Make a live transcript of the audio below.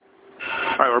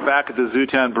we're back at the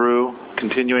Zootown Brew,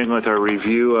 continuing with our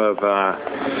review of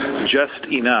Just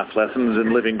Enough, Lessons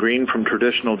in Living Green from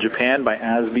Traditional Japan by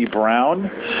Asby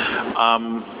Brown.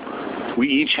 We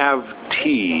each have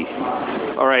tea.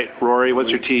 All right, Rory, what's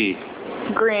your tea?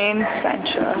 Green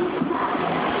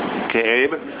sencha. Okay,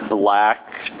 Abe? Black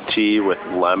tea with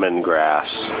lemongrass.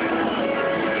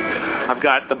 I've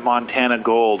got the Montana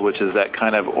Gold, which is that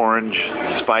kind of orange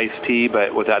spice tea,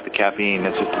 but without the caffeine.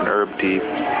 It's just an herb tea.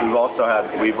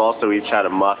 We've also each had a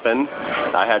muffin.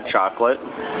 I had chocolate.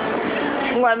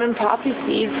 Lemon poppy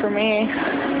seed for me.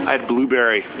 I had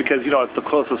blueberry because, it's the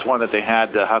closest one that they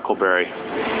had to huckleberry.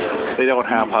 They don't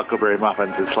have huckleberry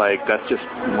muffins. It's like, that's just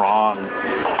wrong.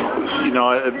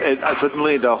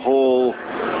 Suddenly the whole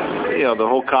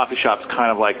coffee shop's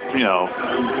kind of like,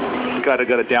 got a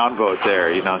downvote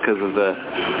there, because of the.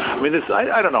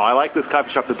 I don't know. I like this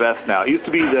coffee shop the best now. It used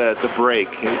to be the Break.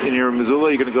 In your Missoula,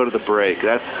 you're going to go to the Break.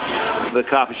 That's the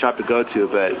coffee shop to go to.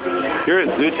 But here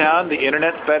at Zootown, the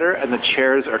internet's better and the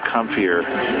chairs are comfier.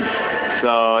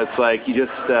 So it's like you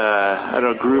just,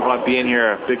 groove on being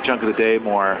here a big chunk of the day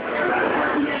more.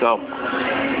 So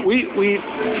we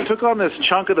took on this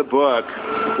chunk of the book,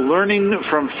 Learning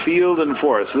from Field and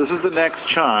Forest. So this is the next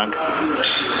chunk.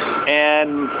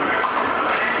 And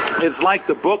it's like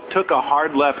the book took a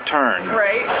hard left turn.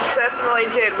 Right, definitely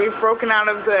did. We've broken out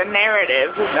of the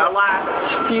narrative in the last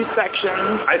few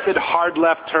sections. I said hard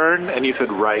left turn, and you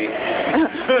said right.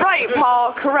 Right,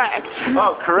 Paul, correct.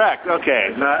 Oh, correct.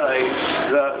 Okay. Not like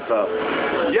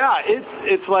yeah,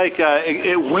 it's like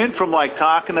it went from like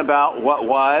talking about what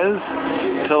was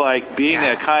to like being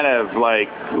a kind of like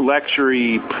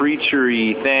lecture-y,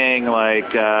 preacher-y thing,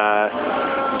 like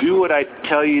do what I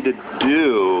tell you to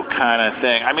do kind of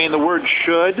thing. The word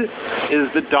should is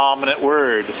the dominant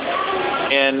word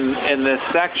in this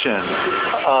section.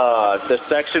 The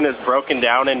section is broken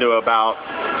down into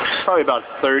probably about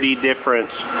 30 different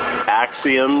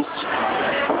axioms,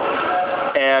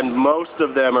 and most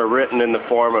of them are written in the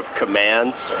form of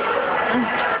commands,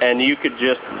 and you could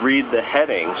just read the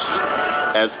headings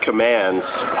as commands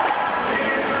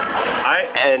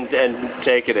and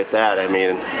take it at that.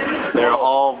 They're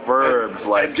all verbs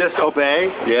like just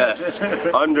obey. Yes.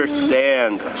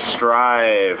 Understand,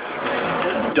 strive,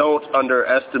 don't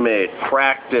underestimate,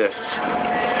 practice,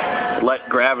 let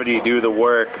gravity do the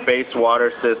work, base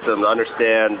water systems,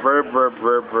 understand, verb.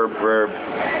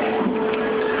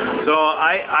 So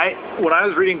when I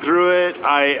was reading through it,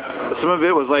 some of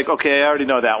it was like, okay, I already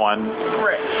know that one.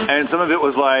 Right. And some of it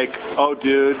was like, oh,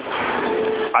 dude,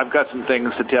 I've got some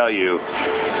things to tell you.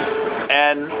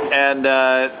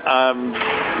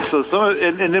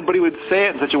 But he would say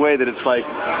it in such a way that it's like,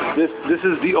 this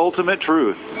is the ultimate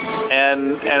truth.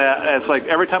 And it's like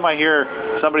every time I hear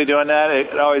somebody doing that,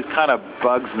 it always kind of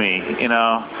bugs me,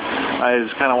 I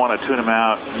just kind of want to tune them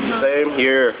out. Same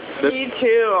here. Me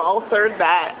too. I'll third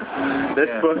that. This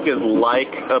book is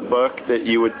like a book that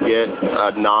you would get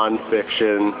a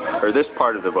nonfiction, or this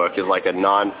part of the book is like a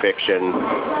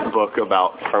nonfiction book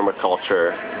about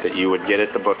permaculture that you would get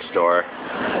at the bookstore,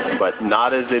 but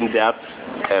not as in-depth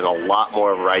and a lot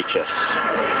more righteous.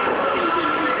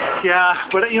 Yeah,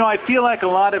 but I feel like a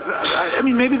lot of,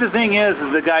 maybe the thing is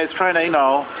the guy's trying to,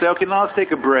 say, okay, now let's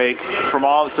take a break from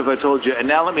all the stuff I told you, and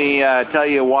now let me tell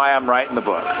you why I'm writing the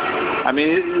book.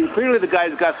 Clearly the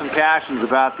guy's got some passions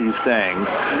about these things,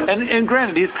 and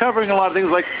granted, he's covering a lot of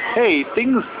things like, hey,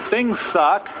 things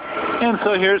suck, and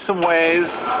so here's some ways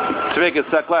to make it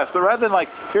suck less. But rather than like,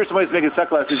 here's some ways to make it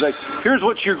suck less, he's like, here's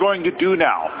what you're going to do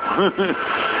now.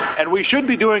 And we should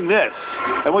be doing this.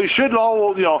 And we should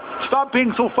all, stop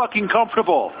being so fucking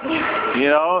comfortable.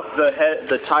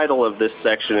 The title of this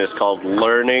section is called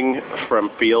Learning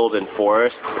from Field and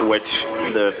Forest, which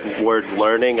the word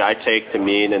learning I take to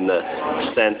mean in the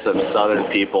sense of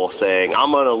Southern people saying,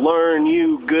 I'm going to learn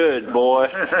you good, boy.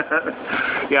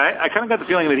 Yeah, I kind of got the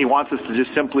feeling that he wants us to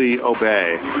just simply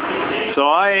obey. So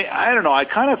I don't know, I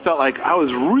kind of felt like I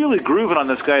was really grooving on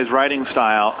this guy's writing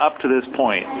style up to this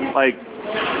point. Like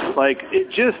it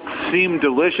just seemed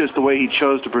delicious the way he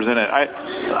chose to present it.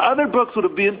 Other books would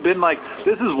have been like,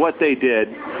 this is what they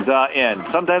did, the end.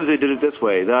 Sometimes they did it this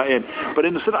way, the end. But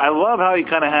instead, I love how he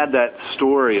kind of had that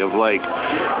story of like,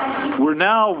 we're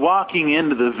now walking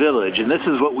into the village, and this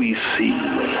is what we see.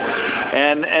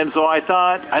 And so I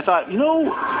thought,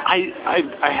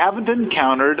 I haven't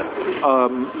encountered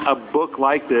a book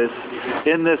like this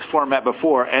in this format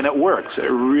before, and it works.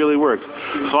 It really works.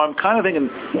 So I'm kind of thinking,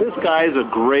 this guy's a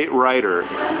great writer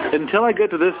until I get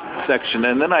to this section,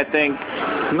 and then I think,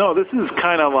 no, this is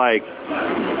kind of like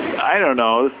I don't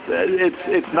know.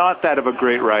 It's not that of a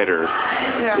great writer.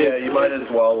 Yeah, you might as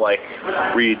well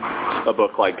read a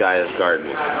book like Gaia's Garden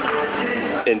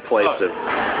in place of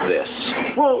this.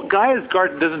 Well, Gaia's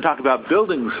Garden doesn't talk about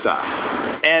building stuff.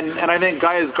 And I think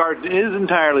Gaia's Garden is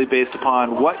entirely based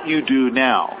upon what you do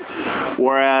now.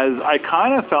 Whereas I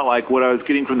kind of felt like what I was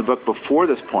getting from the book before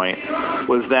this point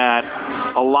was that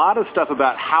a lot of stuff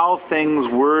about how things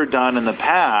were done in the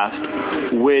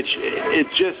past, which it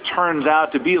just turns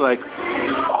out to be like,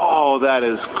 oh, that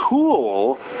is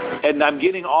cool. And I'm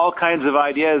getting all kinds of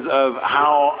ideas of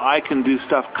how I can do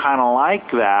stuff kind of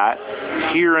like that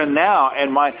here and now.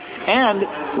 And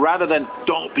rather than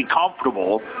don't be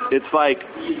comfortable, it's like,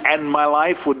 and my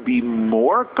life would be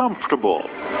more comfortable.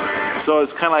 So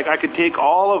it's kind of like I could take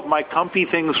all of my comfy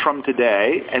things from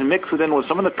today and mix it in with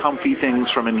some of the comfy things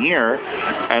from in here,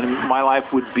 and my life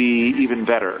would be even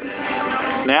better.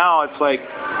 Now it's like,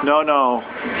 no.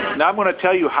 Now I'm going to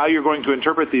tell you how you're going to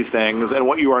interpret these things and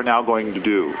what you are now going to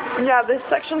do. Yeah, this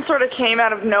section sort of came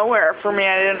out of nowhere for me.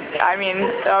 It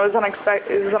was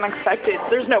unexpected.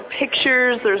 There's no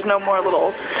pictures. There's no more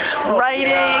little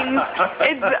writing.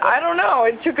 I don't know.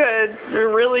 It took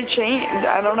really changed.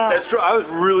 I don't know. That's true. I was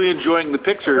really enjoying the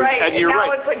pictures. Right. And you're now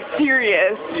right. It's like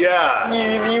serious. Yeah.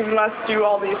 You must do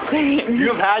all these things.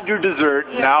 You've had your dessert.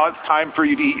 Yeah. Now it's time for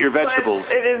you to eat your vegetables.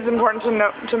 But it is important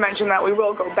to mention that we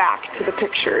will go back to the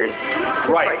pictures.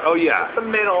 Right. Oh, yeah. The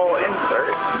middle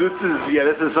insert.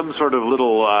 This is some sort of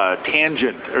little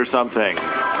tangent or something.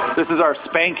 This is our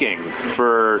spanking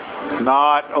for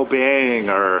not obeying,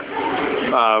 or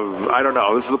I don't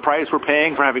know. This is the price we're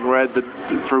paying for having read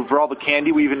for all the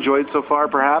candy we've enjoyed so far,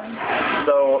 perhaps.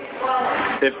 So,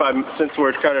 since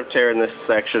we're kind of tearing this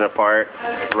section apart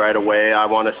right away, I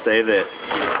want to say that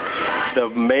the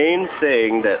main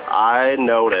thing that I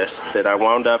noticed that I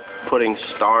wound up putting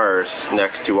stars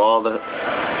next to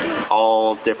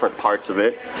all different parts of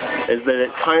it is that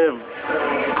it kind of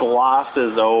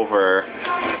glosses over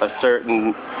a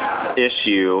certain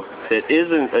issue that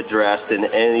isn't addressed in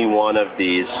any one of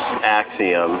these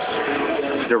axioms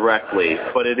directly,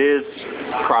 but it is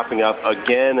cropping up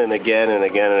again and again and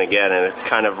again and again, and it's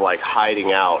kind of like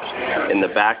hiding out in the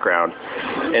background.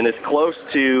 And it's close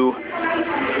to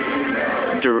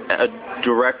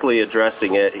directly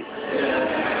addressing it.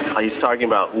 He's talking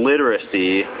about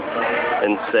literacy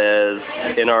and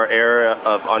says, in our era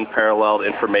of unparalleled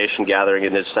information gathering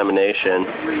and dissemination,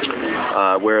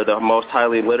 we're the most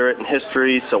highly literate in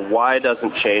history, so why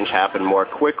doesn't change happen more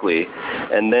quickly?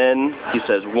 And then he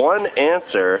says, one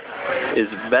answer is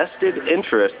vested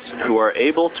interests who are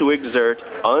able to exert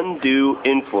undue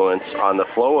influence on the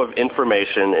flow of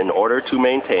information in order to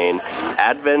maintain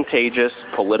advantageous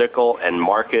political and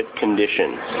market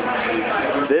conditions.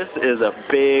 This is a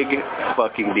big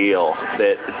fucking deal.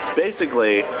 That it's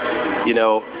basically,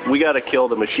 we got to kill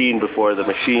the machine before the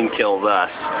machine kills us.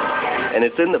 And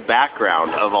it's in the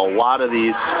background of a lot of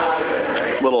these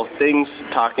little things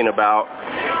talking about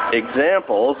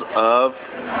examples of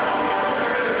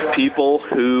people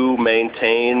who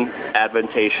maintain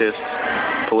advantageous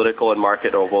political and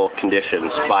marketable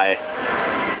conditions by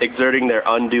exerting their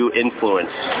undue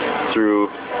influence through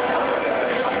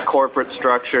corporate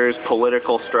structures,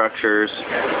 political structures,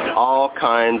 all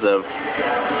kinds of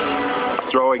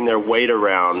throwing their weight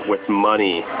around with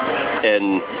money.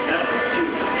 And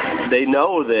they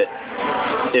know that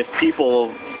if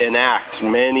people enact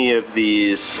many of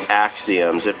these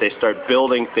axioms, if they start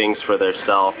building things for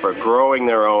themselves or growing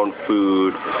their own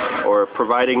food or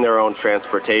providing their own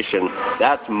transportation,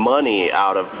 that's money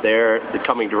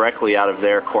coming directly out of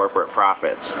their corporate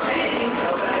profits.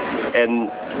 And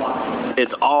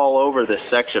it's all over this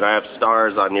section. I have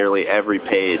stars on nearly every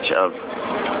page of...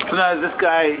 So now is this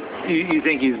guy, you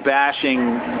think he's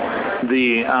bashing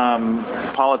the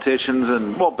politicians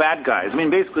and, bad guys? I mean,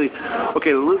 basically,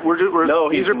 okay,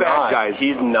 these are bad guys.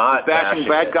 He's not bashing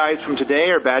bad guys from today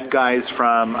or bad guys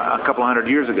from a couple hundred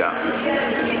years ago?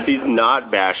 He's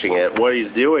not bashing it. What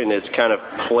he's doing is kind of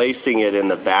placing it in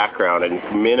the background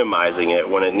and minimizing it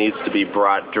when it needs to be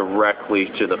brought directly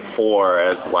to the fore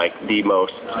as like the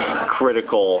most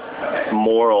critical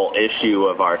moral issue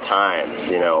of our times,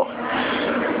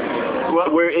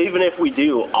 Well, even if we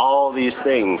do all these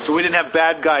things... So we didn't have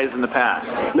bad guys in the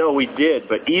past? No, we did,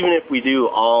 but even if we do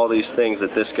all these things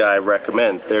that this guy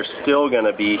recommends, there's still going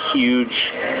to be huge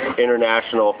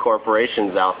international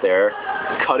corporations out there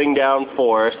cutting down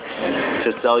forests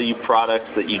to sell you products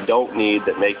that you don't need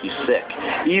that make you sick,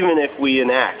 even if we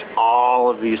enact all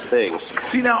of these things.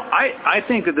 See, now, I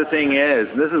think that the thing is,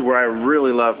 this is where I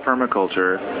really love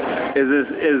permaculture, is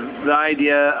the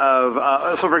idea of,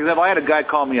 so for example, I had a guy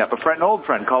call me up, an old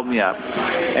friend called me up,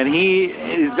 and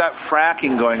he's got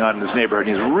fracking going on in his neighborhood,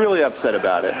 and he's really upset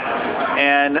about it.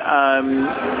 And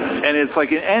it's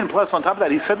like, and plus on top of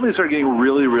that, he suddenly started getting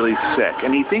really, really sick,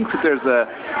 and he thinks that there's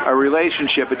a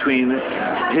relationship between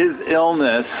his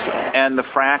illness and the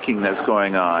fracking that's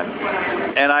going on.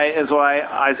 And so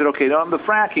I said, okay, now the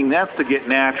fracking, that's to get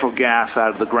natural gas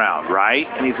out of the ground, right?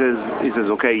 And he says,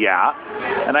 okay, yeah.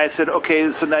 And I said, okay,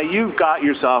 so now you've got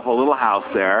yourself a little house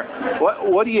there.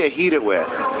 What do you heat it with?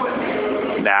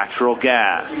 Natural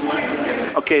gas.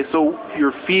 Okay, so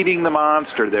you're feeding the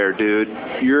monster there, dude.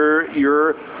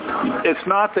 It's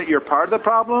not that you're part of the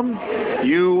problem.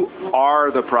 You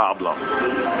are the problem.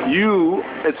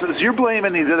 You're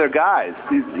blaming these other guys.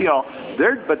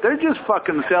 They're just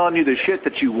fucking selling you the shit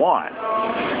that you want.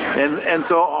 And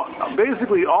so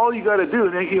basically all you got to do,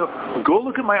 go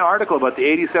look at my article about the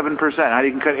 87%, how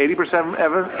you can cut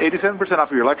 87% off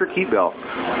of your electric heat bill.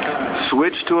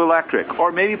 Switch to electric,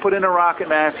 or maybe put in a rocket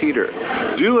mass heater.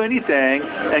 Do anything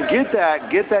and get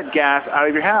that gas out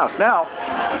of your house. Now,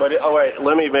 but wait,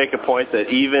 let me make a point that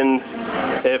even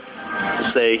if,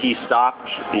 say, he stopped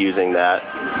using that,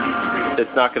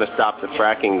 it's not going to stop the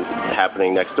fracking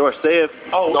happening next door. Say if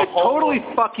it totally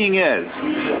fucking is.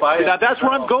 Now that's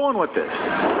where I'm going with this.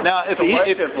 Now if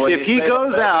he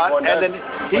goes out and then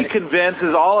he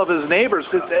convinces all of his neighbors,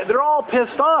 because they're all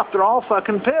pissed off, they're all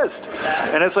fucking pissed,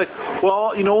 and it's like,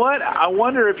 well, you know what? I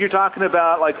wonder if you're talking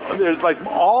about there's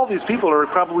all these people are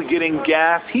probably getting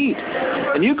gas heat,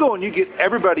 and you go and you get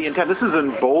everybody in town. This is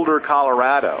in Boulder,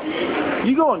 Colorado.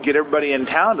 You go and get everybody in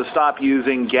town to stop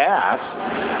using gas,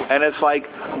 and it's like,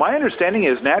 my understanding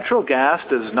is natural gas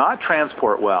does not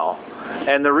transport well.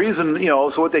 And the reason,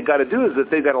 so what they've got to do is that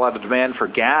they've got a lot of demand for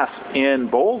gas in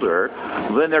Boulder,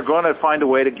 then they're going to find a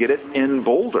way to get it in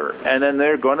Boulder. And then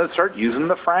they're going to start using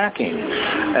the fracking.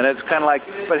 And it's kind of like,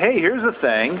 but hey, here's the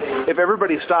thing. If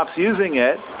everybody stops using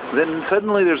it, then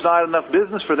suddenly there's not enough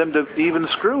business for them to even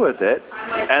screw with it.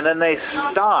 And then they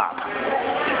stop.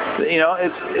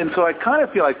 And so I kind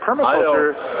of feel like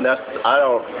permaculture.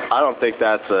 I don't think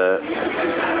that's a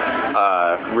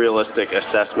realistic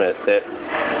assessment. That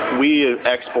we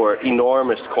export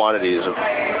enormous quantities of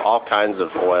all kinds of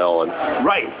oil and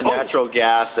natural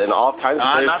gas and all kinds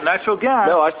of things. Not natural gas.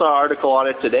 No, I saw an article on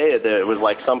it today that it was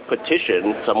like some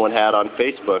petition someone had on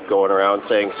Facebook going around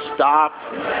saying stop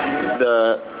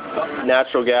the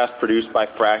natural gas produced by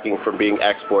fracking from being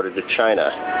exported to China.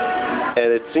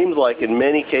 And it seems like in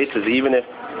many cases, even if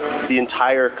the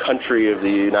entire country of the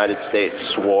United States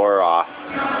swore off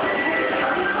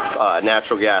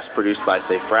natural gas produced by,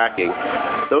 say, fracking,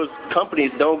 those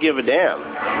companies don't give a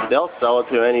damn. They'll sell it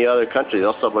to any other country.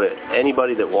 They'll sell it to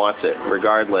anybody that wants it,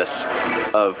 regardless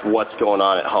of what's going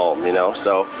on at home,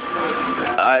 So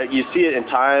you see it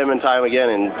time and time again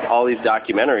in all these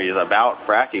documentaries about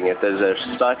fracking.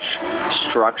 There's such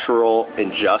structural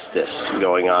injustice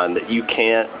going on that you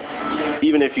can't,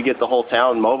 even if you get the whole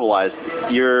town mobilized,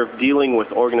 you're dealing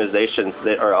with organizations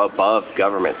that are above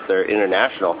governments. They're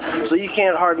international. So you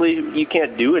can't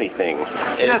do anything.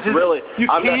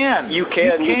 You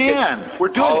can. We're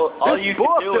doing all you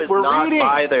can do is not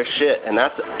buy their shit, and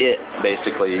that's it,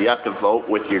 basically. You have to vote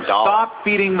with your dollar. Stop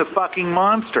feeding the fucking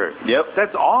monster. Yep.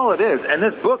 That's all it is. And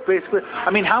this book basically,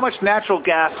 how much natural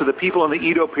gas do the people in the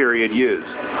Edo period use?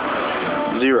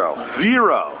 Zero.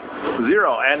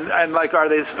 And are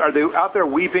they out there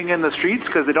weeping in the streets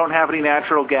because they don't have any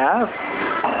natural gas?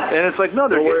 And it's like, no,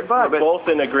 they're getting by. We're both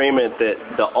in agreement that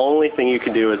the only thing you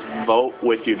can do is vote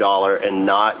with your dollar and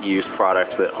not use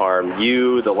products that harm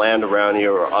you, the land around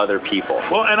you, or other people.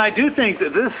 Well, and I do think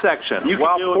that this section,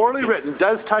 while poorly written,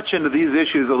 does touch into these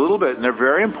issues a little bit, and they're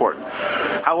very important.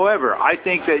 However, I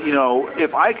think that,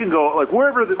 if I can go,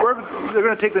 wherever they're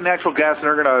going to take the natural gas and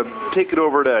they're going to take it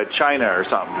over to China or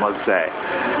something, let's say,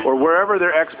 or wherever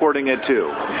they're exporting it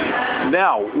to.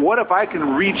 Now, what if I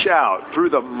can reach out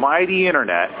through the mighty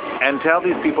internet and tell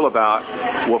these people about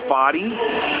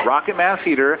Wafati, rocket mass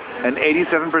heater, and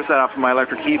 87% off of my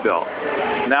electric heat bill?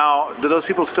 Now, do those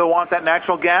people still want that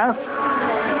natural gas?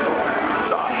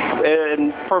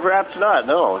 And perhaps not.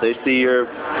 No, they see your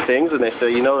things and they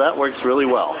say, that works really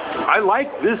well. I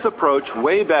like this approach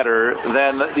way better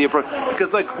than the approach,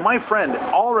 because like my friend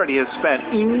already has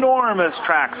spent enormous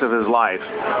tracts of his life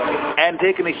and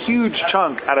taken a huge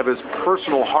chunk out of his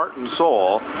personal heart and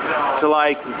soul to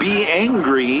like be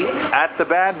angry at the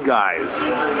bad guys.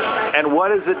 And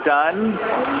what has it done?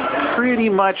 Pretty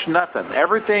much nothing.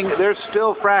 Everything, they're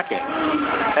still fracking.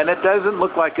 And it doesn't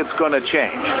look like it's going to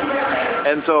change.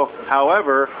 And so,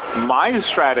 however, my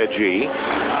strategy,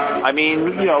 I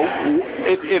mean,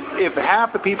 if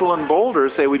half the people in Boulder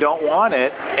say we don't want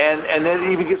it, and then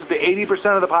it even gets to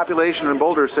 80% of the population in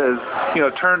Boulder says,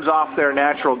 turns off their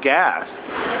natural gas.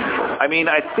 I mean,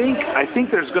 I think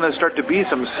there's going to start to be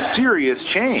some serious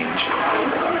change.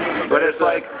 But it's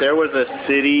like there was a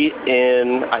city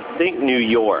in, I think, New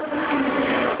York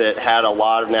that had a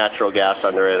lot of natural gas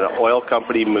under it. An oil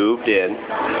company moved in.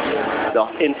 The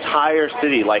entire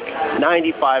city, like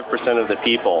 95% of the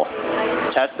people,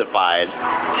 testified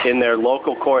in their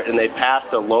local court, and they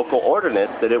passed a local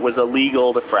ordinance that it was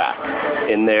illegal to frack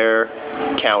in their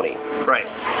county. Right.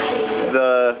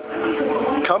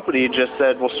 The company just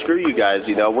said, well, screw you guys,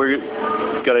 we're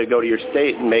going to go to your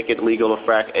state and make it legal to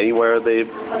frack anywhere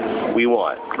we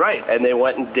want. Right. And they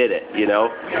went and did it,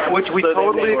 Which we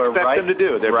totally expect them to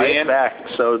do. They're right back.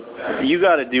 So you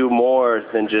got to do more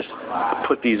than just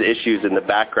put these issues in the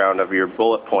background of your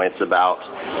bullet points about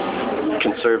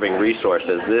conserving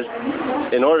resources.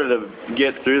 In order to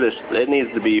get through this, it needs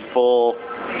to be full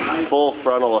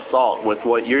frontal assault with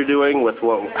what you're doing, with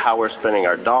how we're spending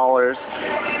our dollars,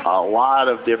 a lot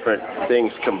of different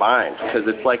things combined, because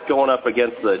it's like going up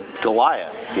against the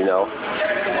Goliath,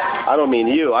 I don't mean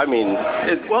you. I mean,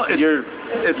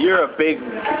 you're a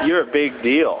big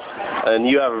deal, and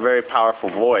you have a very powerful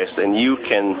voice, and you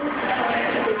can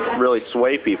really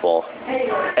sway people,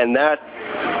 and that,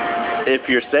 if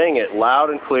you're saying it loud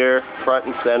and clear, front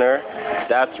and center,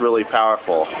 that's really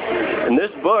powerful. And this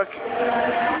book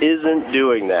isn't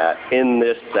doing that in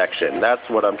this section. That's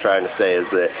what I'm trying to say, is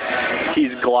that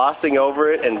he's glossing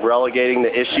over it and relegating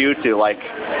the issue to like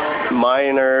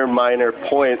minor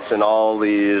points in all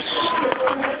these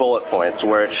bullet points,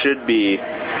 where it should be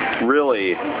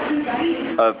really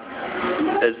as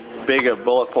big a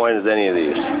bullet point as any of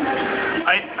these.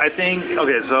 I think,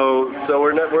 okay, so I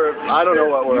don't know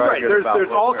what we're arguing about. There's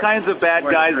all kinds of bad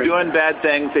guys doing bad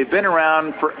things. They've been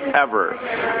around forever.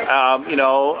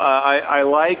 I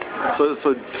like,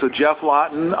 so Jeff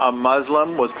Lawton, a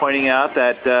Muslim, was pointing out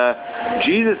that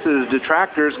Jesus'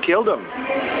 detractors killed him.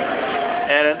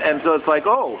 And so it's like,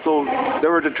 so there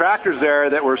were detractors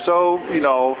there that were so,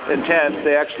 intense,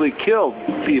 they actually killed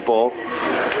people,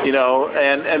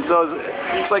 and so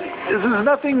it's like, this is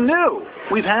nothing new.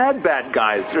 We've had bad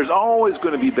guys. There's always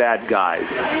going to be bad guys.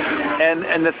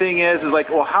 And the thing is like,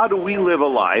 well, how do we live a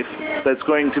life that's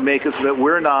going to make us so that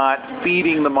we're not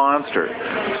feeding the monster?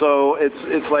 So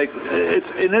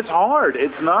it's hard.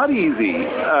 It's not easy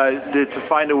to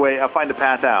find a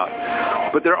path out.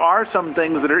 But there are some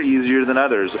things that are easier than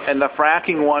others. And the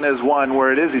fracking one is one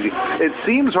where it is easy. It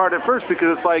seems hard at first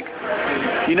because it's like,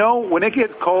 when it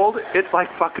gets cold, it's like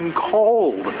fucking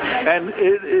cold. And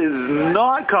it is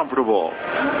not comfortable.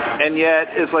 And yet,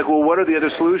 it's like, well, what are the other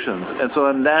solutions? And so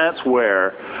then that's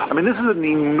where, this is an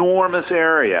enormous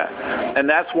area. And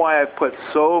that's why I've put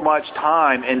so much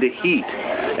time into heat,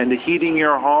 into heating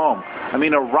your home. A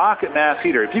rocket mass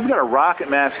heater. If you've got a rocket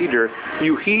mass heater,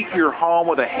 you heat your home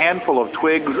with a handful of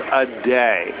twigs a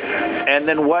day. And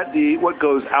then what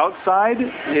goes outside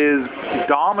is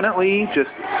dominantly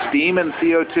just steam and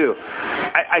CO2.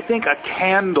 I think a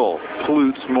candle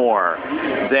pollutes more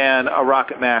than a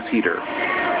rocket mass heater.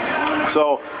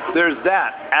 So there's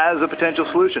that as a potential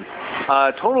solution.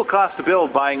 Total cost to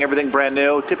build, buying everything brand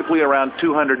new, typically around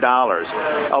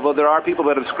 $200. Although there are people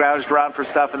that have scrounged around for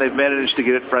stuff and they've managed to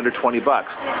get it for under $20.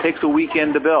 Takes a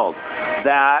weekend to build.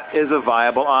 That is a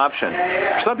viable option.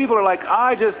 Some people are like,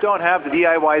 I just don't have the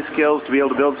DIY skills to be able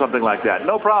to build something like that.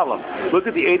 No problem. Look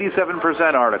at the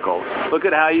 87% article. Look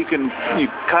at how you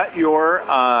cut your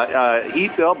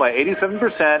heat bill by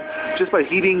 87% just by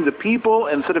heating the people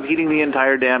instead of heating the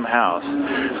entire damn house.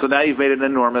 So now you've made an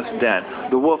enormous dent.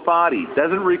 The Wolfati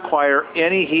doesn't require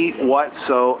any heat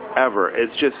whatsoever.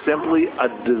 It's just simply a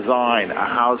design, a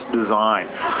house design.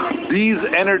 These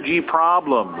energy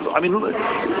problems,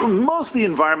 most of the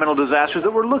environmental disasters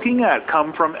that we're looking at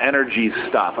come from energy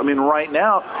stuff. Right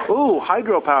now,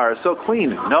 hydropower is so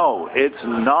clean. No, it's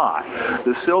not.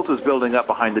 The silt is building up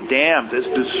behind the dams. It's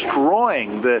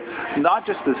destroying not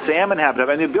just the salmon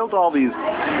habitat. They built all these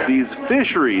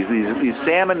fisheries, these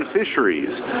salmon fisheries,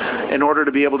 in order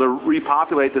to be able to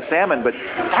repopulate the salmon, but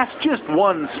that's just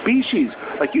one species.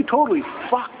 Like, you totally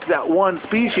fucked that one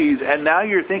species, and now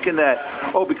you're thinking that,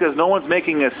 because no one's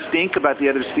making a stink about the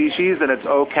other species, then it's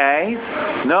okay?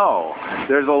 No.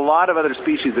 There's a lot of other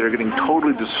species that are getting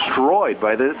totally destroyed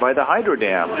by the hydro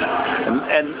dams.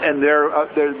 And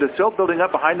the silt building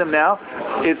up behind them now,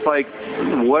 it's like,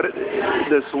 what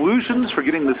the solutions for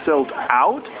getting the silt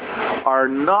out are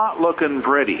not looking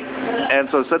pretty. And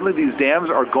so suddenly these dams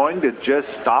are going to just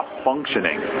stop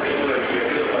functioning.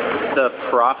 The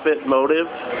profit motive,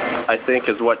 I think,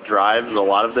 is what drives a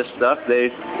lot of this stuff.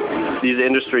 These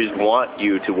industries want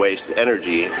you to waste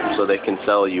energy so they can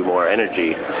sell you more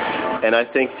energy. And I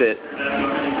think that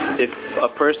if a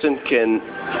person can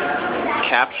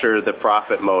capture the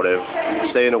profit motive,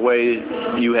 say in a way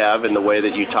you have, in the way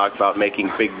that you talked about making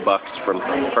big bucks from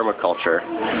permaculture,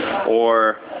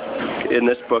 or in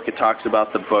this book it talks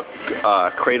about the book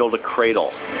Cradle to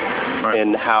Cradle, right,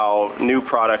 and how new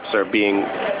products are being,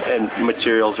 and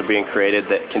materials are being created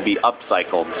that can be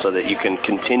upcycled so that you can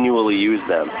continually use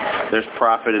them. There's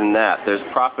profit in that. There's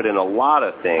profit in a lot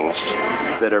of things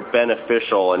that are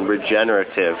beneficial and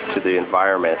regenerative to the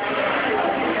environment.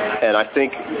 And I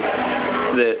think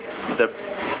that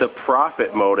the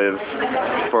profit motive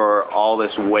for all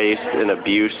this waste and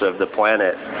abuse of the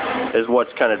planet is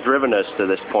what's kind of driven us to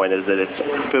this point, is that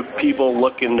it's people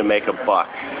looking to make a buck.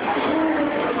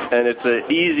 And it's an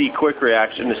easy, quick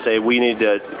reaction to say we need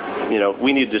to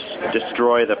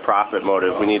destroy the profit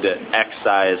motive. We need to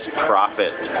excise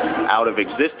profit out of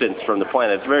existence from the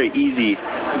planet. It's a very easy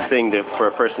thing for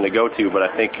a person to go to, but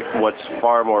I think what's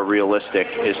far more realistic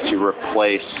is to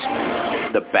replace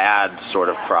the bad sort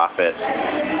of profit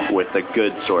with the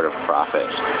good sort of profit.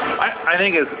 I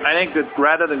think that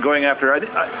rather than going after,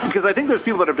 because I think there's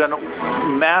people that have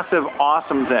done massive,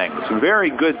 awesome things, very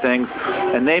good things,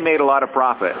 and they made a lot of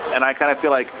profit. And I kind of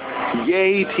feel like,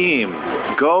 yay team,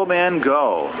 go man,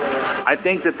 go. I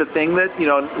think that the thing that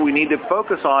we need to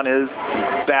focus on is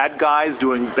bad guys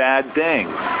doing bad things.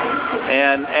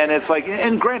 And it's like,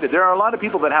 and granted, there are a lot of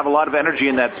people that have a lot of energy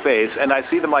in that space, and I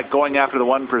see them like going after the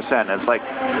 1%. And it's like,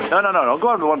 no, don't go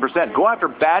after the 1%. Go after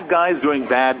bad guys doing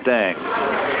bad things.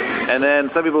 And then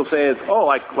some people say it's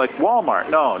like Walmart.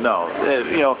 No,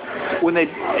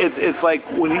 it's like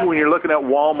when you're looking at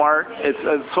Walmart, it's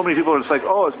so many people are just like,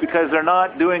 it's because they're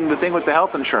not doing the thing with the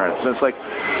health insurance. And it's like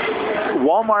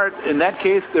Walmart, in that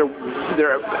case, they're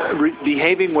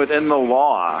behaving within the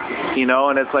law,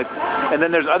 and it's like, and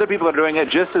then there's other people that are doing it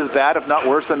just as bad, if not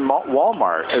worse, than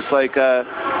Walmart. It's like,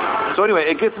 so anyway,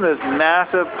 it gets into this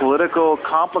massive political,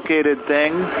 complicated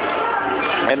thing.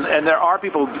 And there are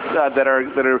people that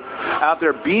are out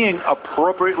there being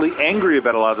appropriately angry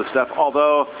about a lot of this stuff,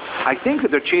 although I think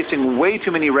that they're chasing way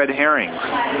too many red herrings.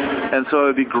 And so it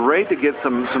would be great to get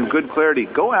some good clarity.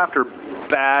 Go after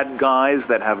bad guys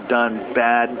that have done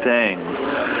bad things.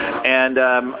 And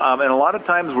a lot of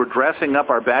times we're dressing up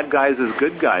our bad guys as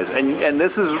good guys. And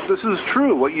this is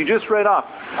true, what you just read off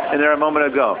in there a moment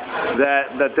ago,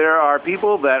 that there are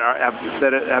people that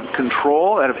have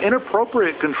control, that have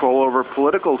inappropriate control over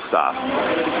political stuff,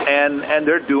 and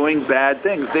they're doing bad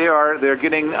things. They're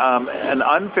getting an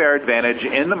unfair advantage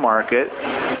in the market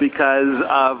because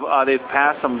of they've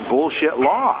passed some bullshit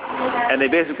law, and they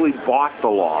basically bought the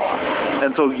law.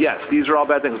 And so yes, these are all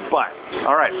bad things. But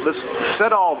all right, let's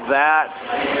set all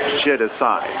that shit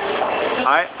aside.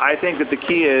 I think that the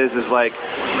key is like,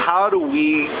 how do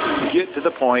we get to the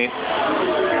point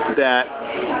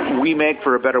that we make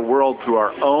for a better world through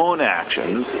our own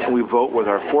actions? We vote with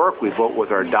our fork, we vote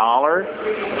with our dollar,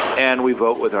 and we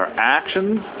vote with our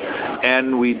actions,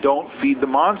 and we don't feed the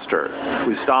monster.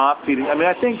 We stop feeding. I mean,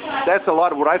 I think that's a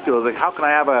lot of what I feel is like, how can I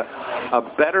have a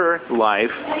better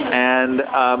life and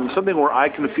something where I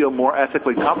can feel more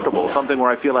ethically comfortable, something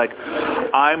where I feel like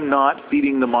I'm not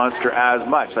feeding the monster as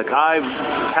much. Like,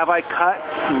 have I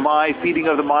cut my feeding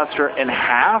of the monster in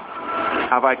half?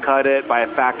 Have I cut it by a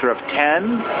factor of 10?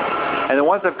 And then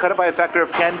once I've cut it by a factor of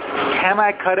 10, can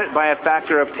I cut it by a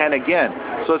factor of 10 again?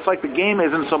 So it's like the game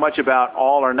isn't so much about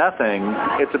all or nothing.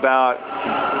 It's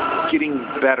about getting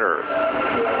better.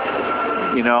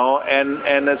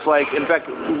 And it's like, in fact,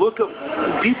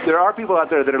 there are people out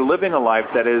there that are living a life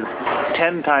that is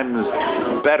 10 times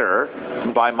better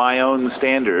by my own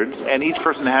standards, and each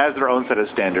person has their own set of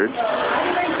standards,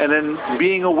 and then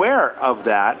being aware of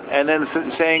that, and then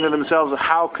saying to themselves,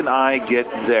 how can I get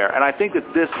there? And I think that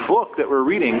this book that we're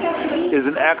reading is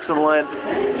an excellent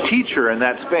teacher in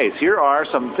that space. Here are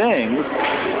some things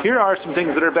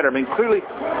that are better. I mean, clearly,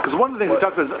 because one of the things we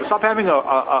talked about is stop having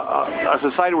a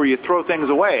society where you throw things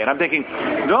away. And I'm thinking,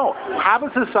 no, have a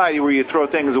society where you throw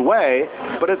things away,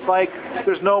 but it's like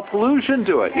there's no pollution. solution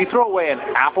to it. You throw away an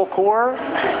apple core,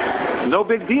 no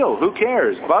big deal. Who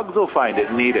cares? Bugs will find it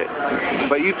and eat it.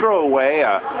 But you throw away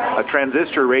a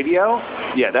transistor radio,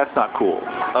 yeah, that's not cool.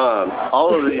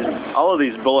 All of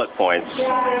these bullet points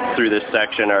through this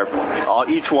section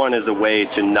each one is a way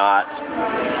to not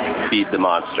feed the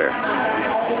monster,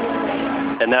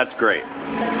 and that's great.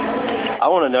 I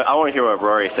want to hear what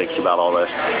Rory thinks about all this.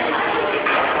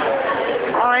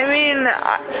 I mean,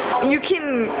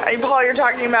 Paul, you're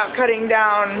talking about cutting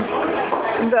down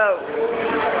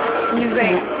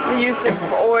using the use of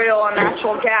oil and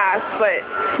natural gas, but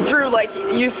through like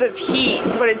use of heat.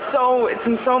 But it's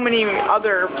in so many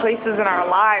other places in our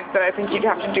lives that I think you'd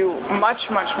have to do much,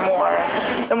 much more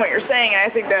than what you're saying.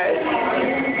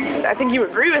 And I think you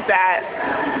agree with that,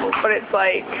 but it's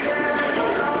like,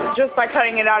 just by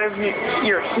cutting it out of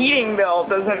your heating bill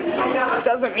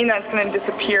doesn't mean that's going to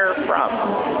disappear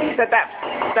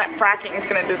that fracking is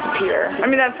going to disappear. I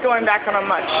mean, that's going back on a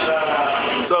much.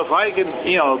 So if I can,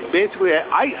 basically,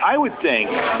 I would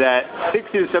think that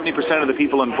 60 to 70% of the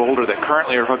people in Boulder that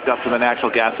currently are hooked up to the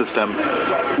natural gas system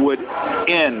would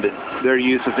end their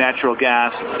use of natural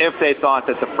gas if they thought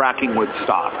that the fracking would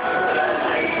stop,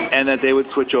 and that they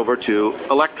would switch over to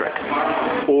electric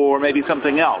or maybe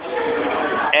something else.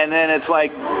 And then it's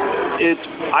like,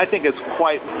 I think it's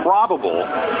quite probable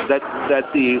that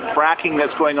the fracking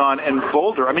that's going on in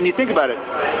Boulder, I mean, you think about it,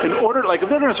 in order, like if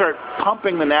they're going to start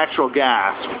pumping the natural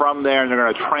gas from there and they're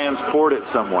going to transport it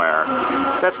somewhere,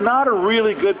 that's not a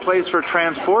really good place for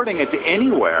transporting it to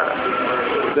anywhere.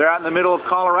 They're out in the middle of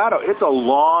Colorado. It's a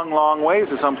long, long ways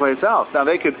to someplace else. Now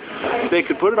they could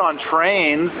put it on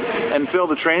trains and fill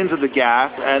the trains with the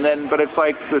gas, but it's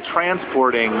like the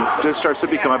transporting just starts to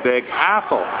become a big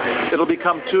hassle. It'll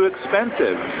become too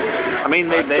expensive. I mean,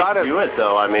 they've got to do it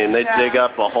though. I mean, they dig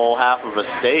up a whole half of a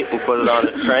state and put it on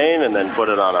a train and then put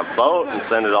it on a boat and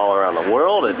send it all around the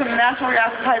world. There's a natural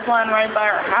gas pipeline right by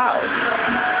our house.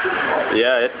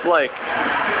 Yeah, it's like.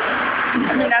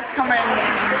 I mean, that's going,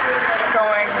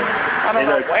 I don't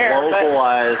know where.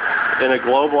 In a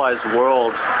globalized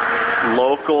world,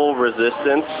 local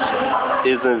resistance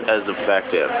isn't as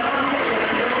effective.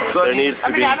 So there needs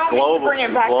to be global. Bring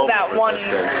it back to that one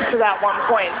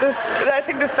point. I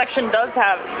think this section does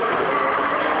have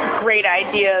great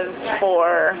ideas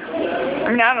for. I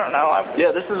mean, I don't know.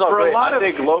 Yeah, this is all great. I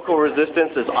think local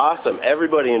resistance is awesome.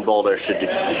 Everybody in Boulder should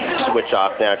switch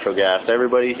off natural gas.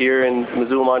 Everybody here in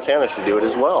Missoula, Montana should do it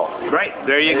as well. Right,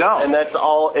 there you go. And that's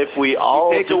all. If we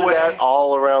all do that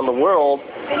all around the world,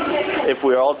 if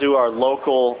we all do our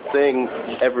local thing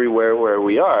everywhere where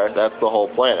we are, that's the whole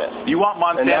planet. You want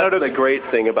Montana and that's the great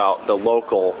thing about the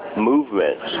local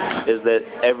movement is that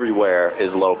everywhere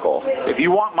is local. If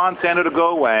you want Montana to go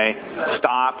away,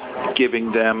 stop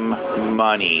giving them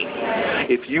money.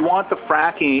 If you want the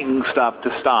fracking stuff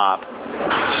to stop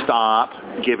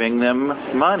giving them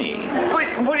money.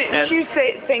 But would you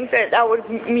think that would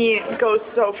go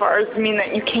so far as to mean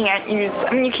that you can't use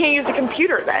a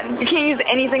computer then? You can't use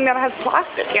anything that has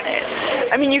plastic in it.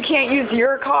 I mean, you can't use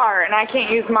your car and I can't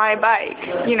use my bike,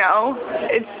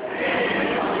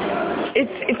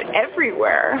 It's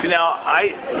everywhere. Now,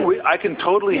 I can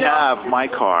totally have my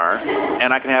car,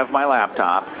 and I can have my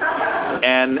laptop,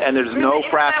 and there's no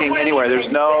fracking anywhere.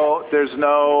 There's no.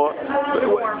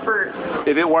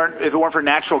 If it weren't for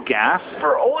natural gas.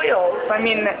 For oils, I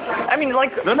mean,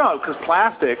 like. No, because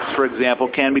plastics, for example,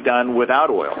 can be done without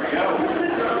oil.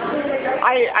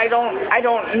 I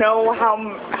don't know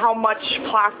how much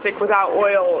plastic without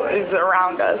oil is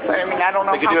around us. I mean, I don't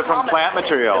know. They can do it from plant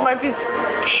material. It might be.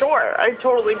 Sure, I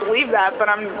totally believe that, but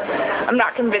I'm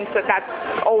not convinced that that's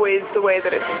always the way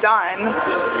that it's done.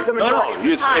 The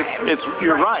majority of the time.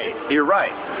 You're right. You're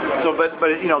right. So, but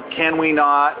can we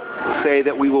not say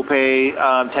that we will pay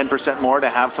 10% more to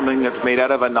have something that's made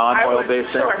out of a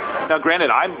non-oil-based thing? Sure. Now,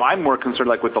 granted, I'm more concerned,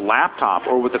 like with the laptop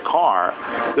or with the car.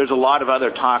 There's a lot of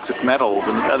other toxic metals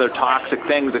and other toxic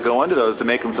things that go into those to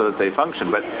make them so that they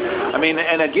function. But I mean,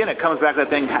 and again, it comes back to that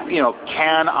thing.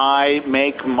 Can I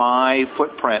make my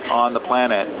footprint on the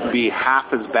planet be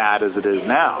half as bad as it is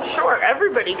now? Sure,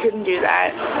 everybody couldn't do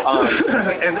that.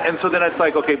 And so then it's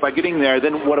like, okay, by getting there,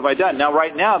 then what have I done? Now,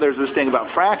 right now, there's this thing about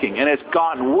fracking, and it's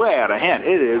gotten way out of hand.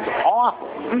 It is awful.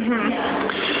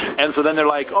 Mm-hmm. And so then they're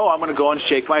like, oh, I'm going to go and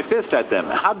shake my fist at them.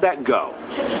 How'd that go?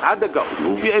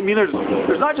 I mean,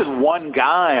 there's not just one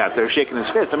guy out there shaking his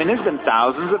fist. I mean, there's been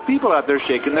thousands of people out there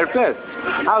shaking their fists.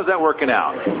 How's that working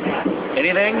out?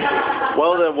 Anything?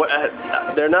 Well,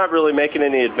 they're not really making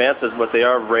any advances, but they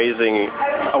are raising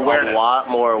awareness. A lot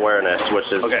more awareness, which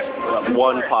is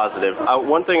one positive.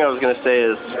 One thing I was going to say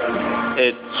is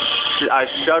I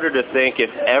shudder to think if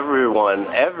everyone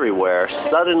everywhere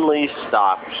suddenly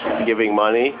stopped giving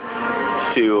money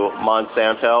to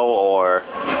Monsanto or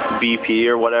BP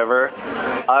or whatever,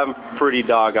 I'm pretty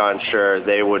doggone sure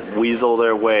they would weasel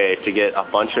their way to get a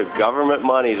bunch of government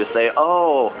money to say,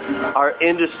 oh, our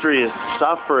industry is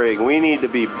suffering, we need to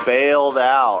be bailed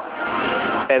out.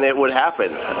 And it would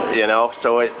happen, you know?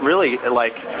 So it really,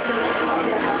 like,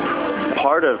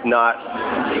 part of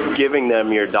not giving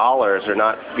them your dollars or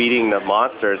not feeding the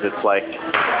monsters, it's like,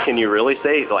 can you really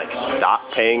say, like, stop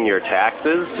paying your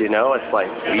taxes? You know, it's like,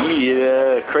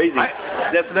 crazy.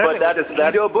 That's another thing.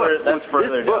 That's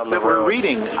further down the road. We're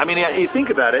reading. I mean, you think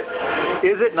about it.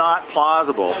 Is it not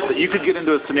plausible that you could get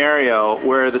into a scenario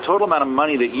where the total amount of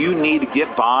money that you need to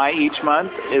get by each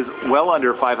month is well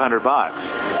under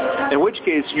 $500? In which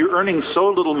case, you're earning so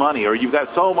little money, or you've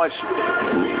got so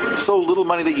little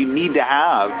money that you need to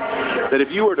have, that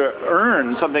if you were to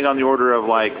earn something on the order of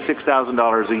like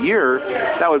 $6,000 a year,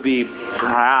 that would be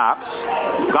perhaps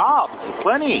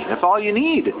plenty. That's all you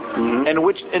need. Mm-hmm.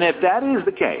 And if that is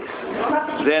the case,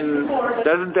 then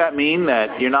doesn't that mean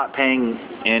that you're not paying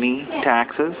any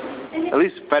taxes? At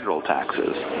least federal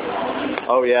taxes.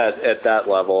 Oh yeah, at that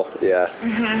level, yeah.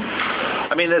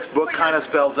 Mm-hmm. I mean, this book kind of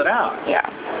spells it out.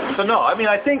 Yeah. So no, I mean,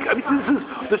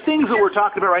 the things that we're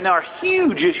talking about right now are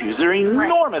huge issues. They're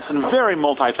enormous and very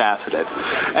multifaceted.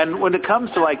 And when it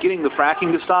comes to like getting the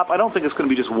fracking to stop, I don't think it's going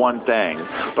to be just one thing.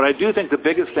 But I do think the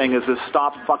biggest thing is to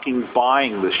stop fucking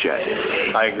buying the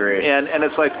shit. I agree. And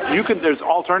it's like there's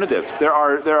alternatives. There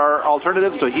are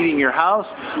alternatives to heating your house.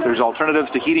 There's alternatives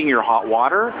to heating your hot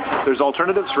water. There's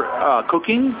alternatives for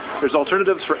cooking. There's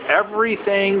alternatives for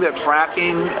everything that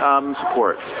fracking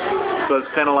supports. So it's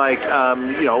kind of like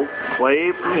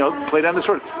play down the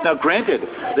sword. Now, granted,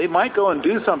 they might go and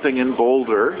do something in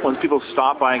Boulder once people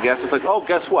stop buying gas. It's like, oh,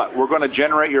 guess what? We're going to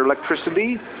generate your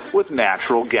electricity with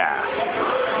natural gas.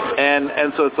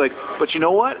 And so it's like, but you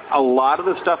know what? A lot of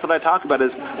the stuff that I talk about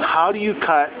is how do you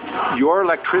cut your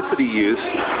electricity use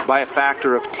by a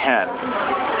factor of 10?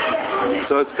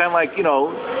 So it's kind of like,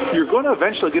 you're going to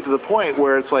eventually get to the point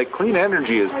where it's like clean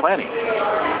energy is plenty,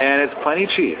 and it's plenty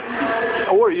cheap.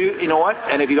 Or you know what?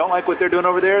 And if you don't like what they're doing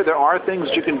over there, there are things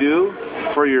you can do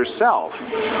for yourself,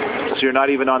 so you're not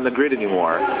even on the grid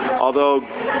anymore. Although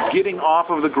getting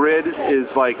off of the grid is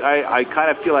like, I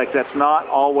kind of feel like that's not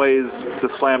always the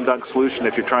slam dunk solution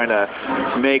if you're trying to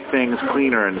make things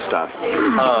cleaner and stuff.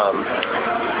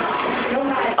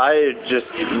 I just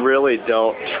really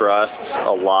don't trust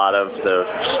a lot of the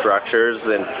structures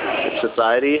in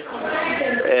society.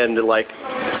 And like,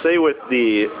 say with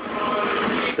the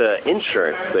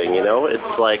insurance thing,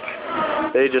 it's like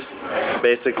they just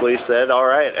basically said, all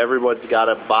right, everyone's got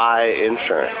to buy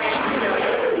insurance.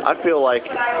 I feel like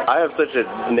I have such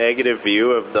a negative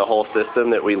view of the whole system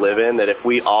that we live in that if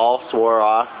we all swore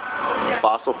off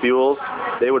fossil fuels,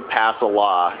 they would pass a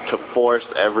law to force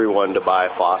everyone to buy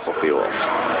fossil fuels.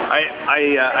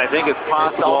 I think it's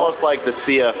possible. It's almost like the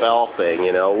CFL thing,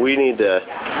 We need to.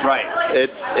 Right.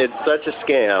 It's such a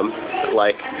scam.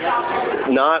 Like,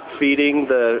 not feeding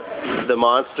the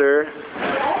monster.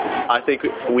 I think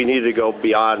we need to go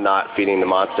beyond not feeding the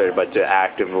monster, but to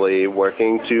actively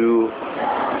working to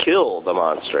kill the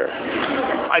monster.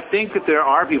 I think that there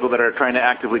are people that are trying to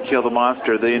actively kill the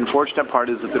monster. The unfortunate part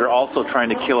is that they're also trying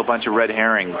to kill a bunch of red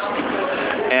herrings.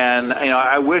 And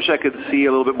I wish I could see a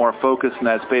little bit more focus in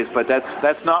that space, but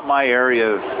that's not my area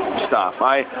of stuff.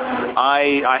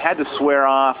 I had to swear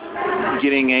off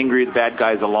getting angry at bad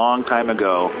guys a long time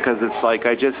ago because it's like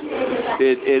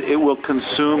it will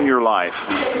consume your life.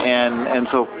 And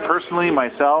so personally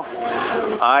myself,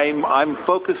 I'm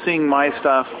focusing my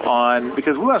stuff on,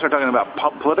 because we want to start talking about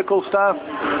political stuff.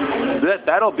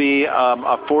 That'll be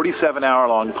a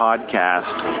 47-hour-long podcast,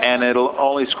 and it'll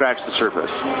only scratch the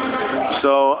surface.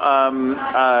 So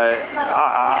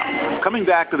coming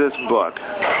back to this book,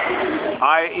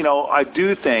 I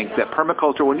do think that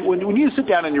permaculture, when you sit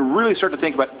down and you really start to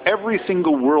think about every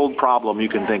single world problem you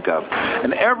can think of,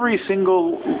 and every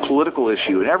single political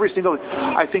issue, and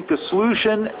I think the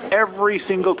solution every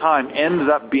single time ends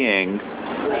up being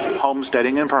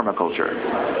homesteading and permaculture.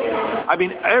 I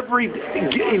mean, I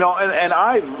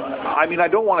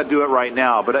don't want to do it right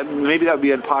now, but maybe that would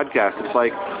be a podcast. It's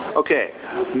like, okay,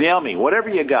 nail me, whatever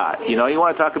you got. You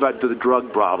want to talk about the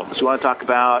drug problems. You want to talk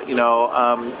about,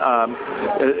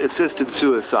 assisted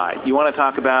suicide. You want to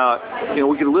talk about,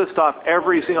 we could list off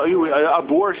every single,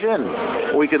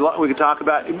 abortion. We could talk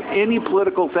about any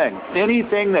political thing,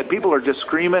 anything that people are just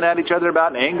screaming at each other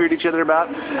about and angry at each other about.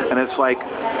 And it's like,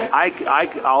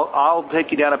 I'll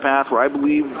take you down a path where I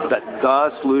believe that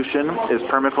the solution is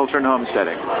permaculture and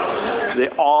homesteading. They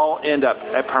all end up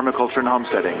at permaculture and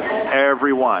homesteading,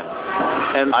 everyone.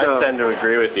 And so, I tend to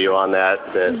agree with you on that.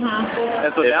 And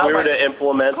so if we were to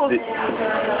implement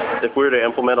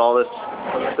all this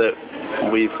that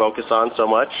we focus on so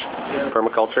much,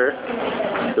 permaculture,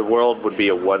 the world would be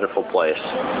a wonderful place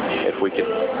if we could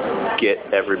get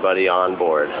everybody on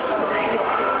board.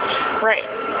 Right.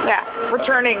 Yeah.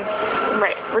 Returning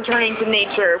to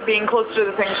nature, being close to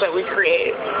the things that we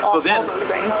create. All those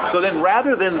things. So then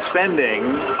rather than spending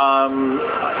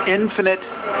infinite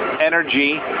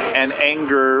energy and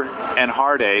anger and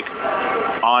heartache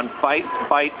on fight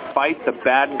the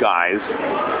bad guys,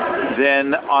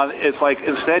 then it's like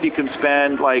instead you can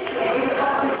spend like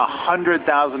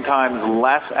 100,000 times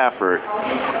less effort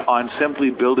on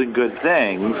simply building good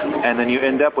things, and then you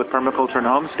end up with permaculture and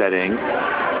homesteading.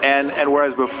 And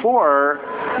whereas before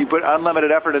you put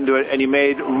unlimited effort into it and you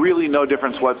made really no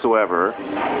difference whatsoever,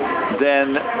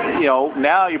 then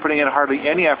now you're putting in hardly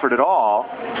any effort at all,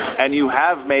 and you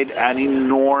have made an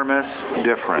enormous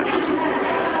difference.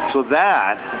 So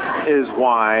that is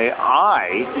why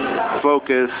I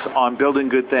focus on building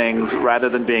good things rather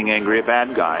than being angry at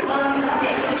bad guys.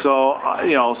 So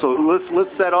so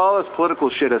let's set all this political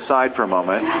shit aside for a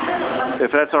moment,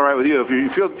 if that's all right with you. If you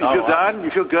feel done,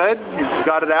 you feel good, you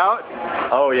got it out.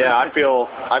 Oh yeah, I feel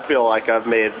like I've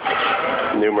made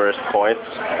numerous points.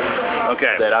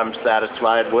 Okay. That I'm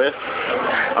satisfied with.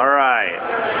 All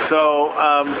right. So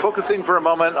focusing for a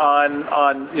moment on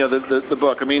the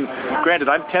book. I mean, granted,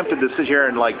 I'm tempted to sit here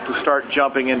and to start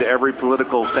jumping into every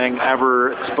political thing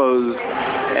ever exposed,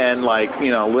 and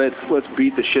let's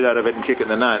beat the shit out of it and kick it in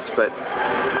the nuts. But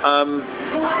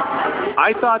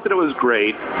I thought that it was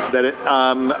great that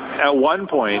at one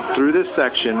point through this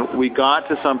section we got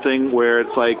to something where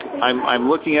it's like I'm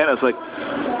looking at it, it's like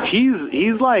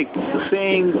he's like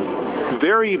saying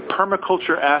very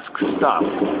permaculture-esque stuff.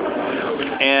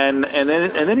 And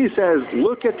then he says,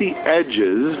 look at the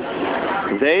edges.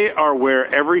 They are where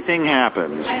everything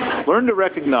happens. Learn to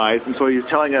recognize, and so he's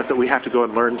telling us that we have to go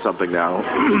and learn something now.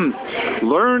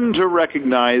 Learn to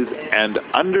recognize and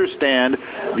understand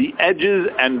the edges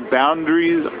and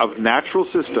boundaries of natural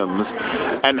systems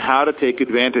and how to take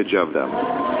advantage of them.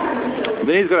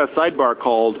 Then he's got a sidebar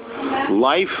called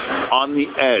Life on the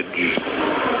Edge.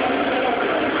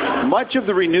 Much of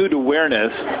the renewed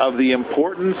awareness of the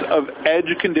importance of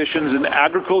edge conditions in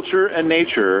agriculture and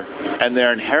nature and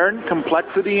their inherent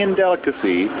complexity and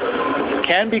delicacy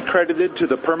can be credited to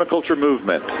the permaculture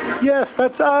movement. Yes,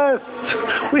 that's us.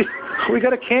 We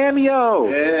got a cameo.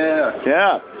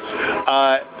 Yeah.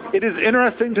 It is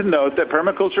interesting to note that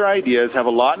permaculture ideas have a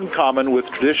lot in common with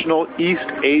traditional East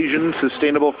Asian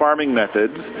sustainable farming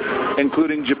methods,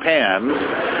 including Japan,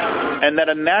 and that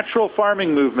a natural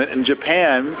farming movement in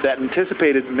Japan that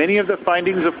anticipated many of the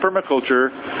findings of permaculture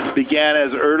began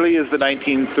as early as the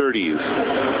 1930s.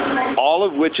 All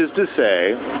of which is to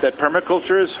say that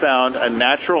permaculture has found a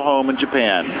natural home in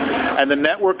Japan, and the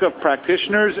network of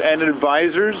practitioners and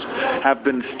advisors have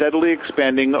been steadily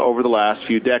expanding over the last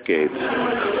few decades.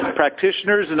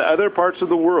 Practitioners in other parts of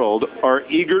the world are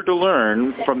eager to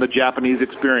learn from the Japanese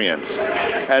experience,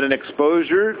 and an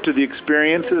exposure to the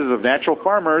experiences of natural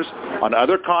farmers on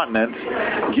other continents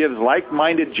gives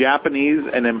like-minded Japanese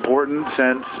an important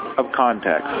sense of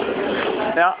context.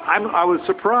 Now, I was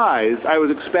surprised. I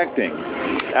was expecting,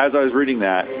 as I was reading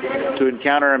that, to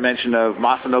encounter a mention of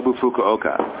Masanobu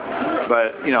Fukuoka.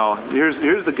 But,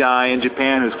 here's the guy in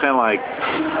Japan who's kind of like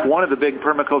one of the big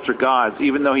permaculture gods,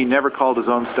 even though he never called his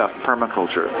own stuff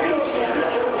permaculture.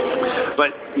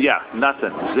 But, yeah,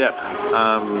 nothing. Zip.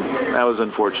 That was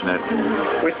unfortunate.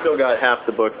 We still got half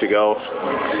the book to go.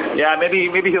 Yeah,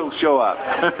 maybe he'll show up.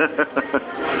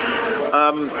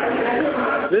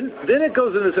 Then it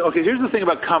goes into, okay, here's the thing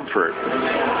about comfort.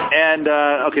 And,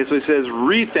 so he says,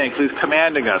 rethink. So he's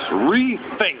commanding us,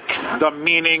 rethink the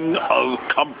meaning of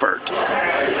comfort.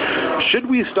 Should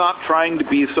we stop trying to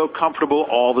be so comfortable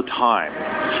all the time?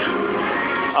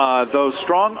 Though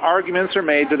strong arguments are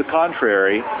made to the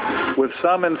contrary, with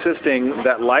some insisting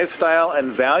that lifestyle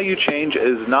and value change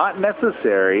is not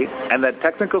necessary and that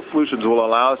technical solutions will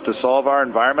allow us to solve our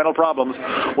environmental problems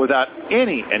without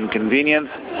any inconvenience.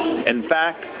 In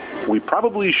fact, we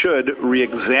probably should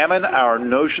re-examine our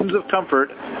notions of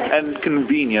comfort and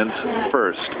convenience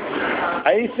first.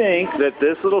 I think that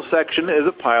this little section is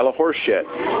a pile of horse shit.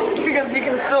 Because you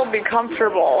can still be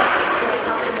comfortable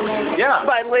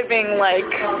by living like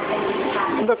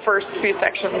the first few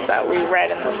sections that we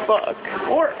read in this book.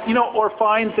 Or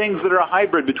find things that are a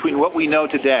hybrid between what we know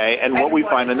today and what we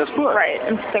find in this book. Right,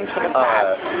 and things from the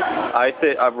past.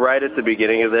 Right at the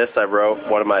beginning of this, I wrote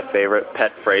one of my favorite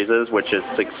pet phrases, which is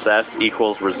success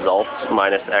equals results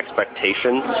minus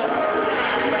expectations.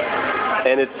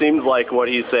 And it seems like what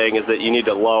he's saying is that you need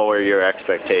to lower your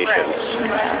expectations.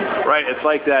 Right. It's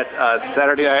like that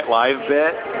Saturday Night Live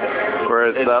bit where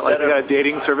it's like a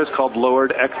dating service called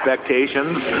Lowered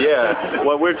Expectations. Yeah.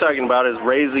 What we're talking about is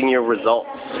raising your results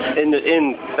in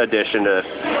addition to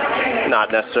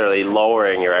not necessarily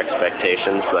lowering your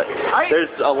expectations. But there's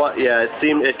a lot. Yeah,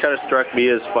 it kind of struck me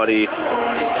as funny,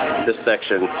 this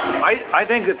section. I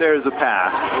think that there's a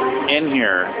path in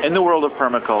here, in the world of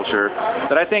permaculture,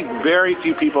 that I think very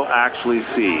few people actually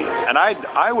see. And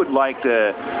I would like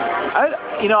to,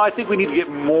 I think we need to get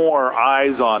more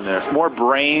eyes on this, more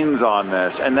brains on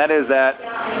this, and that is that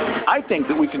I think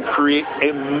that we can create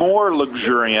a more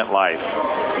luxuriant life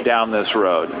down this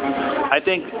road. I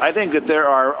think that there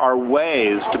are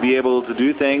ways to be able to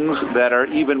do things that are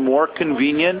even more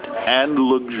convenient and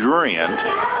luxuriant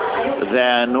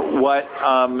than what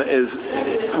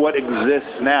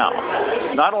exists now.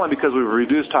 Not only because we've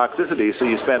reduced toxicity, so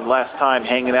you spend less time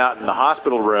hanging out in the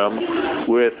hospital room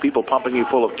with people pumping you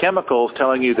full of chemicals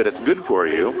telling you that it's good for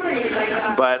you,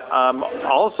 but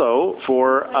also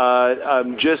for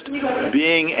just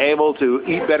being able to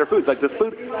eat better foods. Like the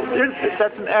food,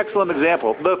 that's an excellent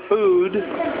example. The food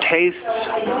tastes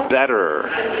better.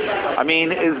 I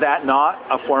mean, is that not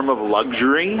a form of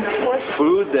luxury?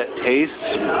 Food that tastes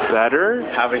better?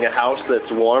 Having a house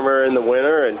that's warmer in the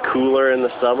winter and cooler in the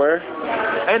summer.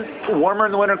 And warmer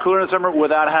in the winter, cooler in the summer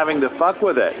without having to fuck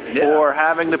with it or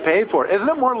having to pay for it. Isn't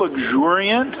it more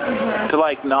luxuriant to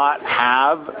like not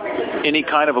have any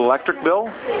kind of electric bill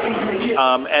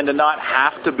and to not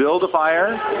have to build a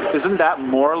fire? Isn't that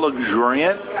more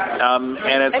luxuriant?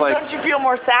 And it's like, don't you feel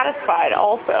more satisfied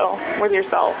also with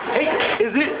yourself?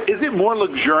 Is it more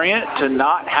luxuriant to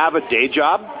not have a day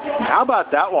job? How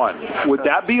about that one? Would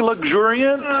that be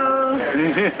luxuriant?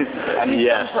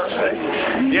 Yes.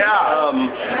 Yeah.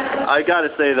 I gotta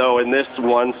say though, in this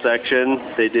one section,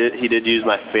 he did use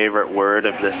my favorite word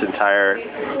of this entire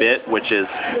bit, which is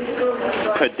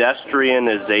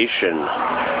pedestrianization.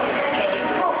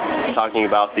 Talking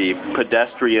about the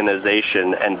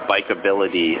pedestrianization and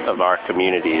bikeability of our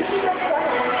communities.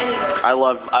 I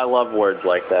love words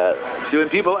like that. See, when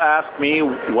people ask me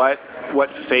what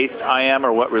faith I am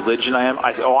or what religion I am,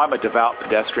 I say, I'm a devout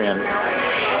pedestrian.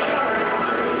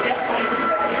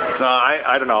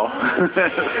 I don't know.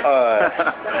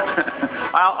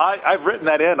 I've written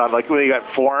that in on like when you got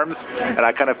forms, and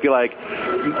I kind of feel like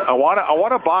I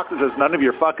want a box that says none of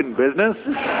your fucking business,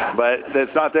 but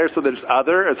that's not there, so there's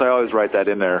other. As I always write that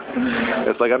in there.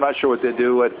 It's like I'm not sure what they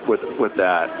do with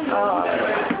that.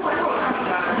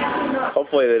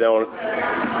 Hopefully they don't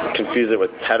confuse it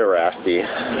with pederasty.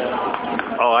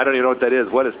 Oh, I don't even know what that is.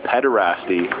 What is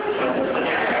pederasty?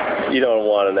 You don't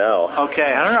want to know.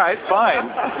 Okay, all right,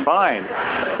 fine.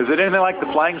 Is it anything like the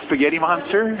flying spaghetti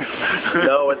monster?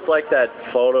 No, it's like that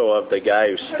photo of the guy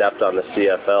who stepped on the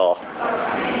CFL.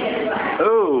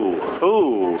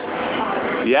 Ooh.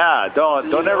 Yeah,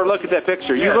 don't ever look at that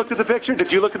picture. You looked at the picture?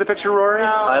 Did you look at the picture, Rory?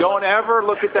 No. Don't ever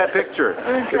look at that picture.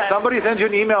 Okay. If somebody sends you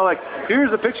an email like,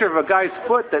 here's a picture of a guy's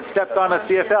foot that stepped on a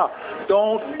CFL,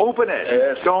 don't open it.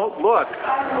 Yes. Don't look.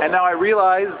 And now I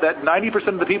realize that 90%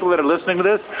 of the people that are listening to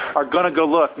this are going to go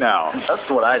look now. That's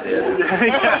what I did.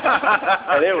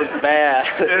 And it was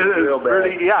bad. It was real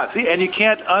bad. See, and you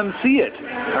can't unsee it.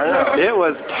 I know. It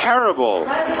was terrible.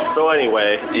 So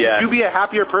anyway, yeah. Would you be a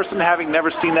happier person having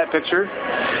never seen that picture?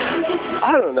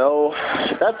 I don't know.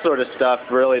 That sort of stuff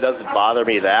really doesn't bother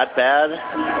me that bad.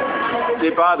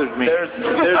 It bothers me.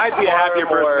 I'd be a happier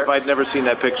person if I'd never seen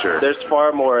that picture. There's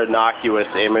far more innocuous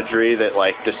imagery that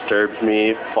like disturbs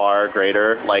me far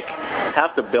greater. Like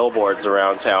half the billboards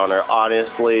around town are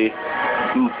honestly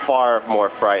far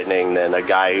more frightening than a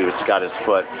guy who's got his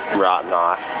foot rotten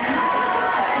off.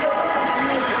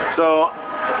 So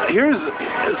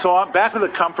back to the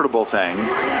comfortable thing.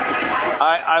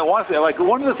 I want to say, like,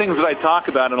 one of the things that I talk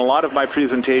about in a lot of my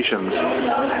presentations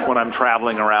when I'm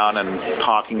traveling around and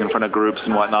talking in front of groups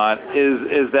and whatnot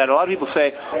is that a lot of people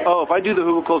say, oh, if I do the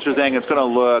hugelkultur thing, it's going to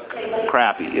look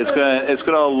crappy. It's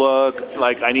going to look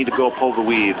like I need to go pull the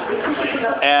weeds.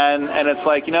 And it's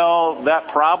like, that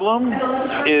problem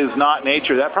is not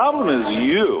nature. That problem is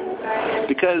you.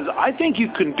 Because I think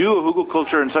you can do a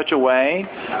hugelkultur in such a way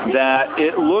that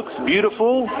it looks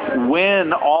beautiful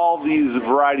when all these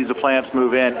varieties of plants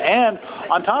move in. And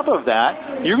on top of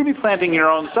that, you're going to be planting your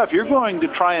own stuff. You're going to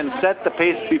try and set the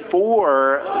pace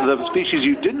before the species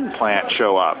you didn't plant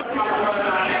show up.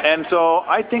 And so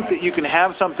I think that you can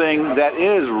have something that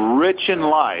is rich in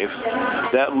life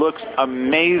that looks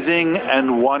amazing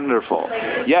and wonderful.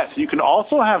 Yes, you can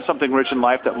also have something rich in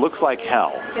life that looks like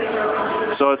hell.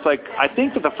 So it's like, I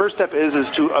think that the first step is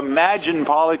to imagine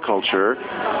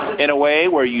polyculture in a way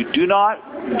where you do not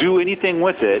do anything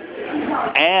with it,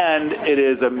 and it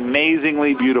is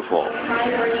amazingly beautiful.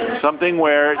 Something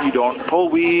where you don't pull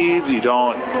weeds, you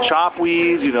don't chop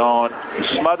weeds, you don't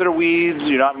smother weeds,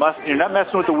 you're not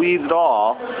messing with the weeds at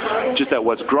all. Just that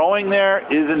what's growing there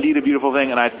is indeed a beautiful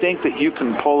thing, and I think that you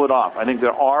can pull it off. I think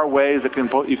there are ways that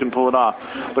you can pull it off.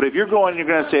 But if you're going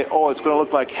to say, oh, it's going to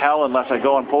look like hell unless I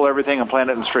go and pull everything and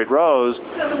plant it in straight rows,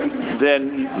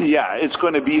 then yeah, it's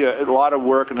going to be a lot of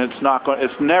work, and it's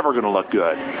never going to look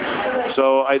good.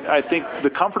 So I think the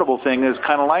comfortable thing is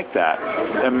kind of like that.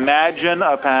 Imagine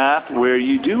a path where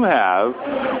you do have,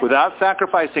 without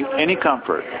sacrificing any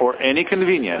comfort or any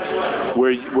convenience,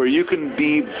 where you can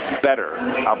be better,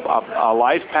 a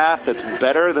life path that's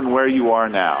better than where you are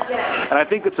now. And I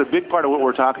think it's a big part of what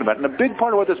we're talking about, and a big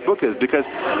part of what this book is, because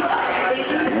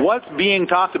what's being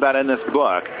talked about in this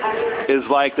book is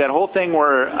like that whole thing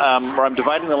where I'm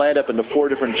dividing the land up into 4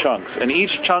 different chunks, and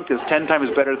each chunk is 10 times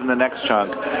better than the next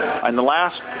chunk, and the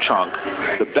last chunk,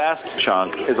 the best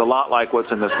chunk, is a lot like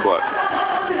what's in this book.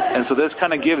 And so this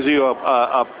kind of gives you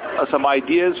some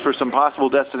ideas for some possible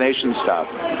destination stuff.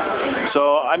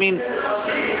 So, I mean,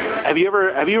 have you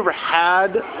ever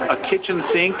had a kitchen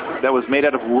sink that was made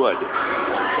out of wood?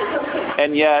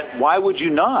 And yet, why would you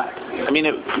not? I mean,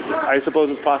 I suppose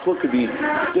it's possible it could be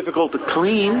difficult to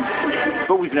clean,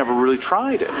 but we've never really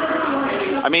tried it.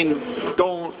 I mean,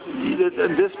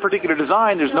 in this particular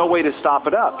design, there's no way to stop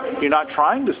it up. You're not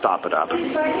trying to stop it up.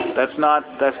 That's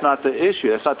not the issue.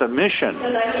 That's not the mission.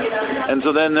 And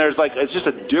so then there's it's just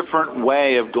a different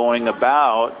way of going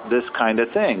about this kind of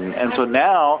thing. And so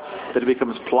now that it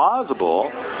becomes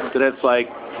plausible, that it's like,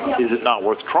 is it not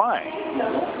worth trying?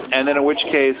 And then in which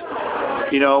case,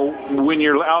 when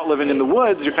you're out living in the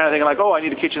woods, you're kind of thinking like, oh, I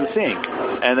need a kitchen sink.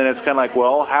 And then it's kind of like,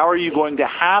 well, how are you going to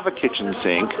have a kitchen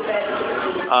sink,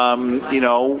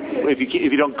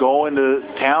 if you don't go into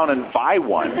town and buy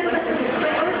one?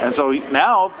 And so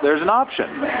now there's an option.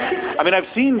 I mean, I've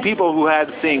seen people who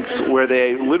had sinks where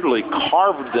they literally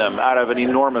carved them out of an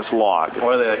enormous log.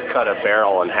 Or they cut a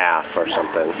barrel in half or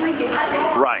something.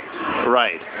 Right.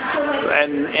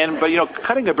 But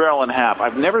cutting a barrel in half,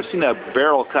 I've never seen a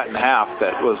barrel cut in half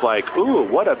that was like,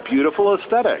 ooh, what a beautiful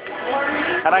aesthetic.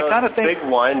 And I kind of think... Big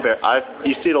wine barrel.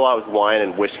 You see it a lot with wine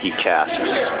and whiskey casks.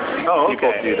 Oh, okay.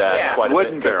 People do that quite a bit.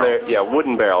 Wooden barrel. Yeah,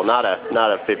 wooden barrel, not a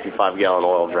 55-gallon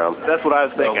oil drum. That's what I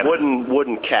was thinking.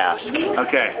 Wooden cask.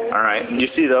 Okay, all right. You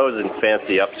see those in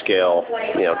fancy upscale,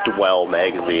 Dwell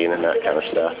magazine and that kind of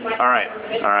stuff. All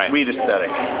right. Sweet aesthetic.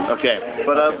 Okay.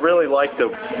 But I really like the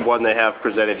one they have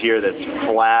presented here that's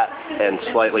flat and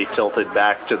slightly tilted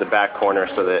back to the back corner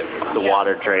so that the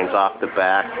water drains off the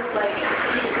back.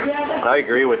 I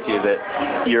agree with you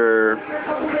that your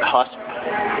husp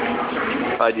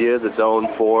idea, the zone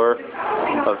 4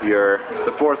 of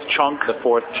the fourth chunk,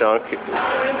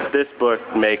 this book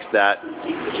makes that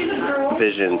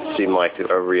vision seem like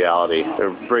a reality.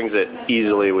 It brings it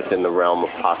easily within the realm of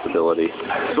possibility.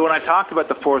 So when I talked about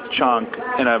the fourth chunk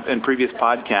in previous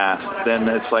podcasts, then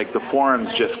it's like the forums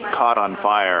just caught on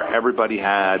fire. Everybody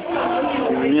had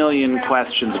a million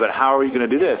questions about how are you going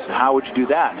to do this? How would you do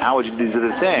that? How would you do these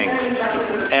other things?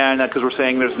 And because we're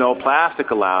saying there's no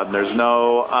plastic allowed, and there's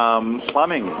no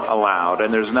plumbing allowed,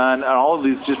 and there's none, and all of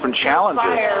these different challenges.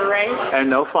 No fire, right? And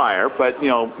no fire, but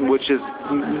which is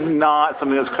not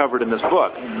something that's covered in this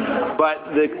book.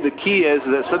 But the key is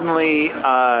that suddenly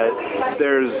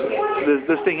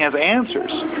this thing has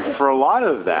answers for a lot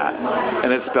of that,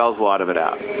 and it spells a lot of it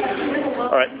out.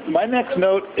 All right, my next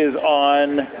note is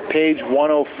on page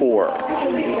 104.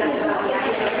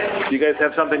 Do you guys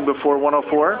have something before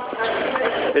 104?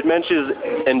 It mentions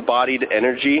embodied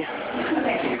energy.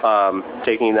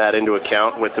 taking that into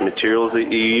account with the materials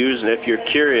that you use. And if you're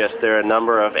curious, there are a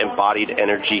number of embodied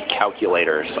energy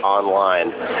calculators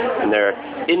online, and there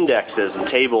are indexes and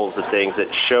tables of things that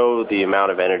show the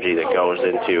amount of energy that goes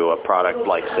into a product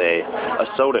like, say, a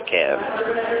soda can.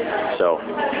 So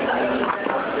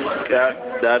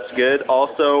that's good.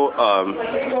 Also,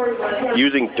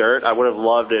 using dirt, I would have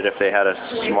loved it if they had a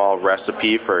small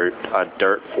recipe for a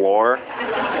dirt floor.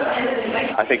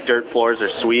 I think dirt floors are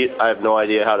sweet. I have no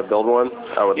idea how to build one.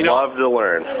 I would love to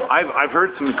learn. I've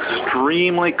heard some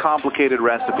extremely complicated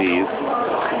recipes,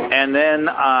 and then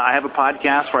I have a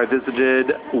podcast where I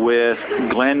visited with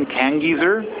Glenn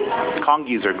Congeezer,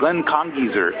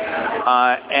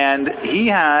 and he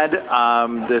had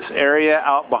this area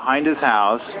out behind his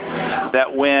house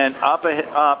that went up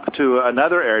to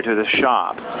another area, to the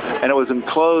shop, and it was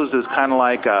enclosed as kind of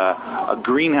like a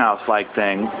greenhouse-like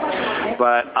thing.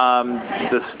 But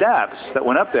the steps that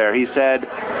went up there, he said,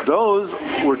 those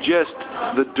were just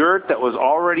the dirt that was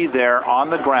already there on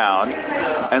the ground,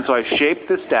 and so I shaped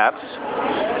the steps,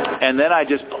 and then I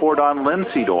just poured on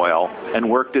linseed oil and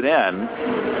worked it in,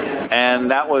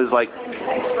 and that was like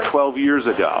 12 years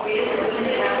ago.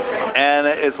 And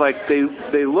it's like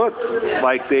they looked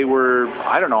like they were,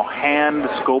 I don't know, hand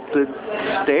sculpted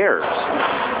stairs.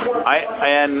 I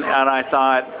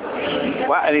thought,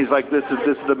 wow. And he's like, this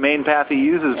is the main path he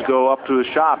uses to go up to his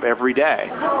shop every day,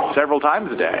 several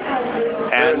times a day.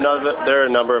 And there are a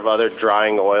number of other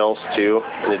drying oils too,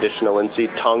 in addition to linseed.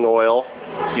 Tongue oil.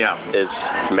 Yeah. Is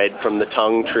made from the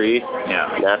tongue tree.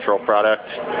 Yeah. Natural product.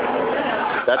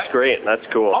 That's great. That's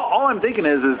cool. All I'm thinking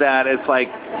is that it's like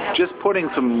just putting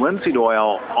some linseed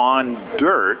oil on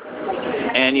dirt,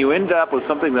 and you end up with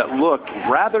something that looked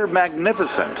rather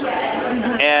magnificent.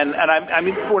 And I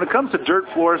mean, when it comes to dirt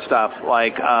floor stuff,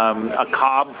 like a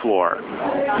cob floor,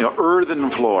 earthen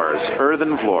floors.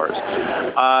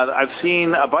 I've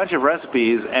seen a bunch of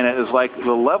recipes, and it is like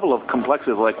the level of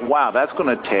complexity is like, wow, that's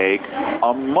going to take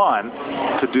a month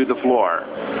to do the floor.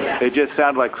 It just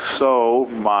sounded like so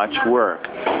much work.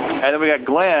 And then we got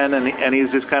Glenn, and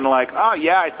he's just kind of like, oh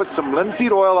yeah, I put some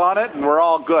linseed oil on it, and we're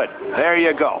all good. There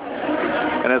you go.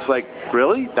 And it's like,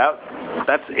 really? That's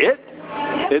it?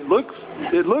 It looks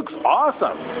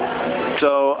awesome.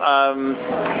 So,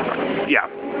 yeah.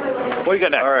 What do you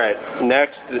got next? All right.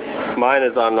 Next, mine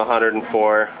is on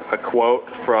 104, a quote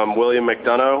from William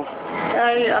McDonough.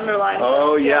 I underlined.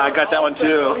 Oh, yeah, I got that one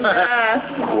too.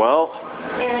 Well,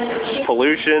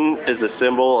 pollution is a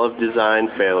symbol of design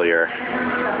failure.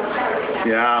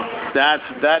 Yeah,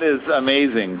 that is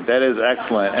amazing. That is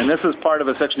excellent. And this is part of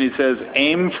a section he says,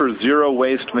 aim for zero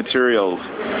waste materials,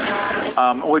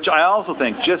 which I also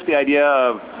think just the idea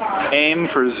of aim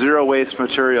for zero waste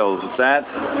materials, that's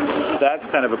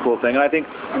kind of a cool thing. And I think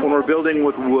when we're building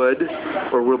with wood,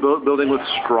 or we're building with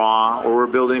straw, or we're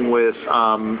building with,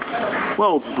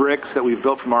 bricks that we've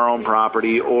built from our own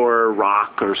property, or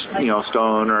rock, or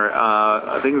stone, or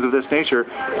things of this nature,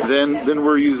 then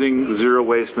we're using zero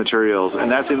waste materials. And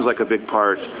that seems like a big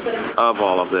part of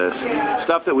all of this.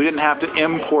 Stuff that we didn't have to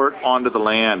import onto the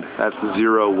land. That's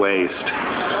zero waste.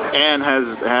 And has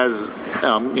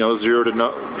zero to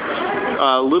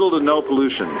no, little to no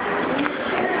pollution.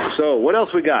 So what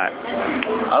else we got?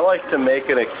 I like to make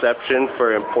an exception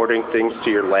for importing things to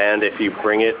your land if you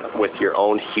bring it with your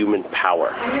own human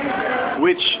power.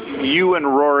 Which you and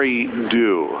Rory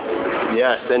do.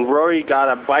 Yes, and Rory got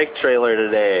a bike trailer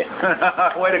today.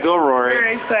 Way to go, Rory.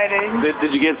 Very exciting.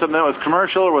 Did you get something that was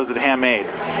commercial, or was it handmade?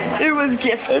 It was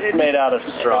gifted. It's made out of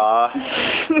straw.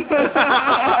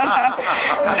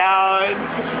 No,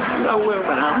 it's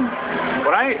aluminum.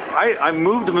 When I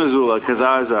moved to Missoula because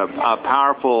I was a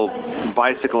powerful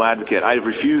bicycle advocate. I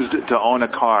refused to own a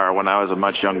car when I was a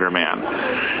much younger man.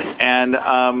 And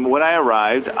when I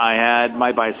arrived, I had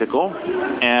my bicycle,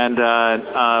 and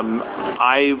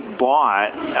I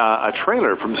bought a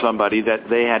trailer from somebody that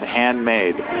they had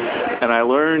handmade. And I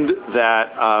learned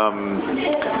that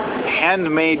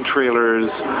handmade trailers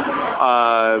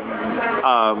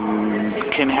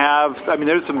can have,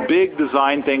 there's some big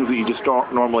design things that you just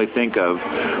don't normally think of.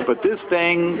 But this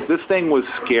thing was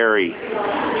scary.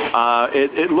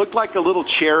 It looked like a little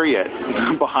chariot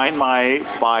behind my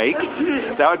bike.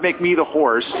 That would make me the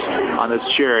horse on this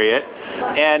chariot.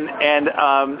 And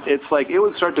it's like it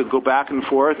would start to go back and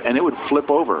forth, and it would flip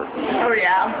over. Oh,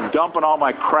 yeah. Dumping all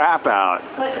my crap out.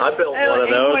 I built one of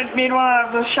those. It made one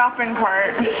out of the shopping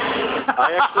cart.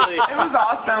 I actually... It was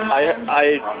awesome.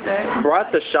 I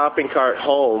brought the shopping cart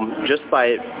home just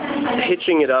by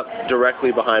hitching it up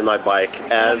directly behind my bike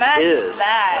as is.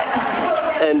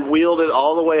 That. And wheeled it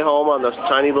all the way home on those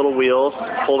tiny little wheels,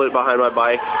 pulled it behind my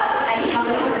bike.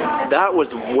 that was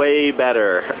way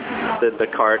better than the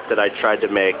cart that I tried to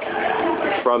make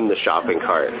from the shopping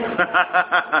cart.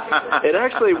 It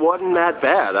actually wasn't that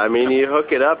bad. I mean, you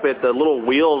hook it up, the little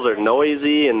wheels are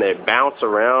noisy and they bounce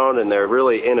around and they're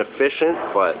really inefficient,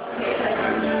 but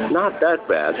not that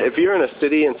bad. If you're in a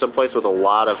city and someplace with a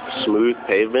lot of smooth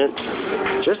pavement,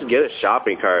 just get a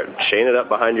shopping cart, chain it up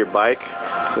behind your bike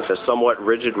with a somewhat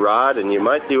rigid rod, and you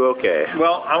might do okay.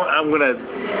 Well, I'm going to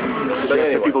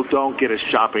say that people don't get a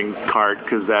shopping cart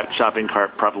because that shopping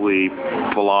cart probably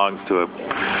belongs to a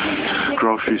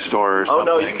grocery store or something.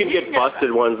 Oh, no, you can get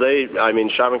busted ones.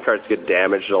 Shopping carts get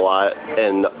damaged a lot,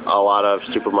 and a lot of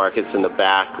supermarkets in the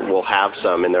back will have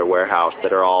some in their warehouse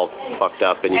that are all fucked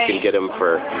up, and you can get them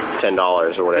for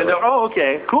 $10 or whatever. Oh,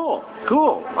 okay. Cool.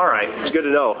 All right. It's good to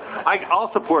know.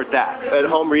 I'll support that. At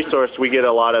Home Resource, we get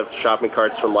a lot of shopping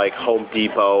carts from like Home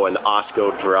Depot and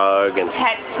Osco Drug and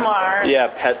PetSmart. Yeah,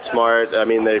 PetSmart. I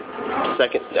mean,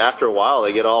 after a while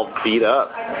they get all beat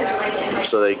up,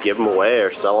 so they give them away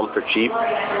or sell them for cheap.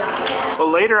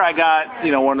 Well, later I got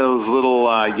one of those little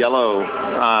yellow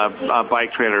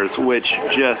bike trailers, which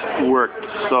just worked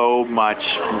so much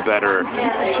better.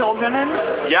 Children in?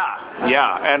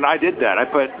 Yeah, and I did that. I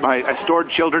stored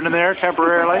children in there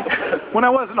temporarily when I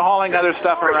wasn't hauling other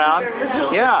stuff around.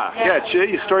 Yeah.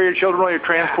 You store your children while you're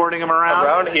transporting them around.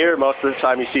 Around here, most of the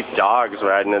time you see dogs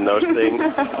riding in those things.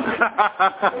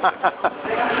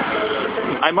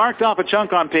 I marked off a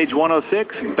chunk on page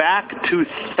 106, back to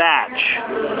thatch.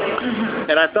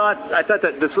 And I thought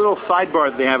that this little sidebar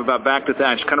that they have about back to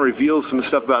thatch kind of reveals some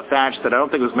stuff about thatch that I don't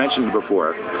think was mentioned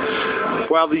before.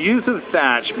 While the use of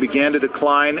thatch began to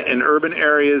decline in urban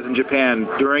areas in Japan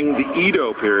during the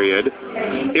Edo period,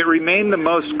 it remained the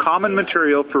most common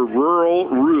material for rural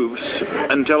roofs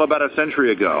until about a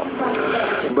century ago.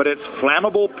 But its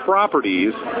flammable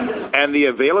properties and the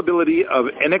availability of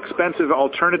inexpensive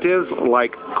alternatives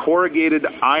like corrugated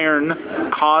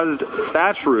iron caused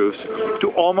thatch roofs to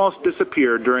almost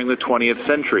disappear during the 20th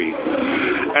century.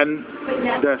 And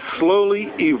the slowly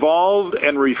evolved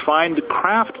and refined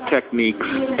craft techniques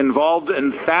involved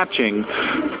in thatching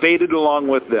faded along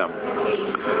with them.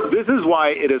 This is why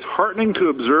it is heartening to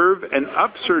observe an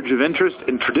upsurge of interest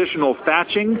in traditional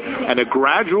thatching and a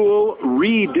gradual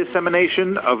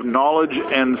redissemination of knowledge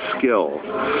and skill.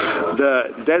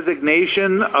 The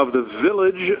designation of the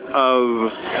village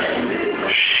of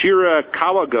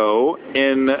Shirakawago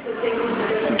in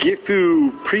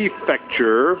Gifu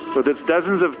Prefecture, with its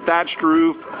dozens of thatched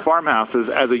roof farmhouses,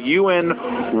 as a UN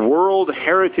World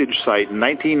Heritage Site in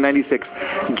 1996,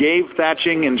 gave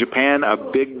thatching in Japan a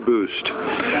big boost.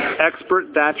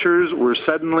 Expert thatchers were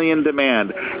suddenly in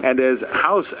demand, and as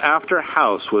house after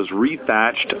house was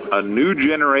rethatched, a new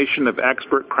generation of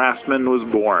expert craftsmen was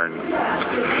born.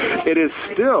 It is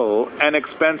still an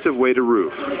expensive way to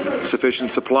roof.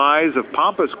 Sufficient supplies of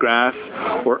pampas grass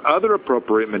or other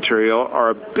appropriate material are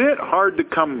a bit hard to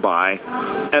come by,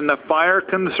 and the fire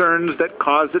concerns that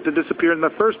caused it to disappear in the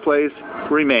first place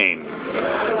remain.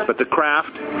 But the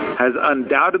craft has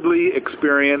undoubtedly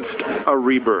experienced a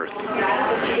rebirth.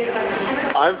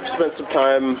 I've spent some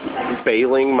time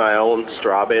baling my own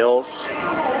straw bales,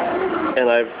 and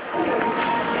I've,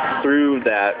 through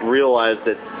that, realized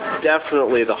that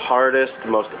definitely the hardest,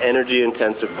 most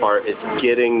energy-intensive part is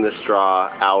getting the straw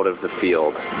out of the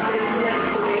field.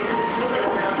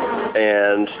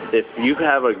 And if you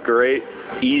have a great,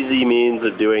 easy means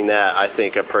of doing that, I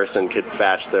think a person could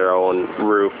thatch their own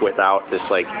roof without this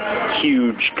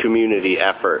huge community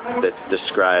effort that's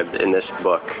described in this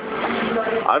book.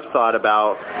 I've thought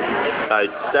about,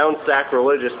 it sounds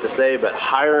sacrilegious to say, but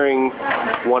hiring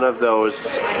one of those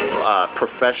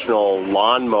professional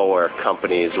lawnmower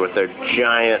companies with their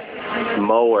giant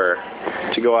mower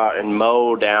to go out and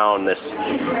mow down this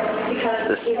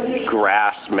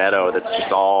grass meadow that's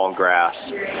just all grass,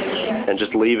 and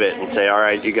just leave it and say, all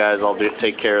right, you guys, I'll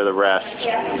take care of the rest,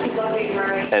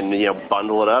 and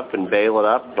bundle it up and bale it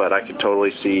up. But I could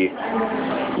totally see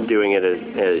doing it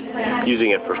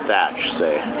using it for thatch,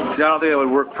 say. I don't think it would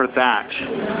work for thatch,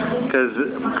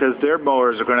 because their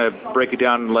mowers are going to break it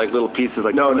down in little pieces.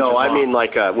 No, I mean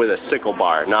with a sickle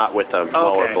bar, not with a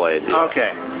mower blade.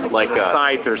 Okay. Like a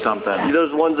scythe or something.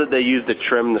 Those ones that they use to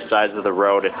trim the sides of the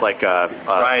road. It's like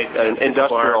an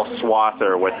industrial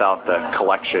swather without the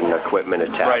collection equipment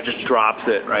attached. Right, just drops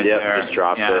it there. Yep, just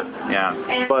drops it.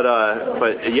 Yeah.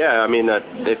 But yeah, I mean,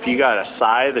 if you got a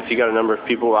scythe, if you got a number of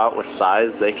people out with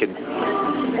scythes, they could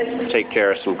take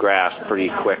care of some grass pretty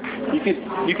quick.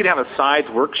 You could have a scythe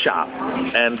workshop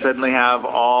and suddenly have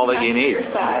all that you need.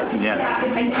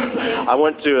 Yeah. I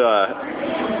went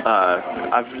to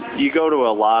You go to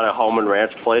a lot of home and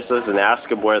ranch places and ask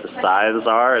them where the scythes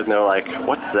are, and they're like,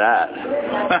 "What's that?"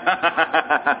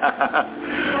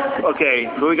 Okay,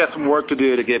 so we got some work to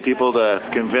do to get people to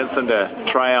convince them to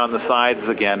try on the scythes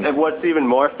again. And what's even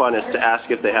more fun is to ask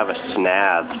if they have a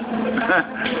snaz.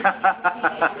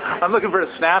 I'm looking for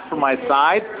a snap for my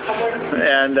scythe,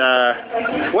 and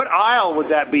what aisle would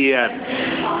that be in?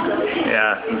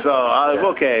 Yeah, so,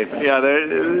 okay, yeah,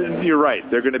 you're right.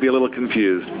 They're going to be a little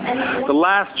confused. The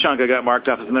last chunk I got marked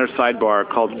off is in their sidebar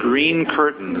called Green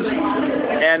Curtains.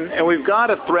 And we've got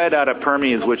a thread out of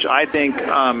Permies, which I think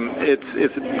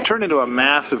it's turned into a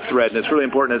massive thread, and it's really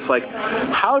important. It's like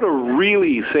how to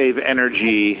really save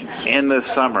energy in the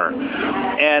summer.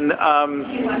 And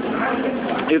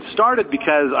it started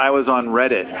because I was on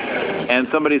Reddit, and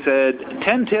somebody said,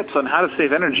 10 tips on how to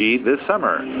save energy this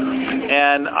summer.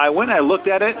 And I went and I looked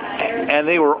at it, and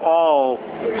they were all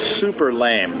super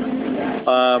lame.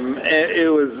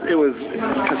 It was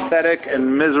pathetic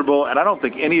and miserable, and I don't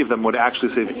think any of them would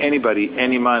actually save anybody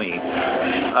any money.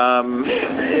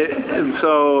 And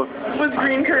so was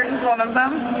Green Curtains one of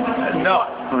them? No.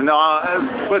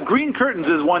 But Green Curtains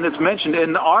is one that's mentioned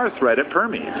in our thread at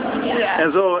Permies. Yeah.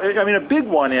 And so, I mean, a big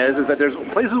one is that there's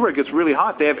places where it gets really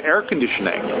hot. They have air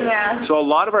conditioning. Yeah. So a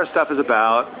lot of our stuff is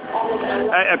about,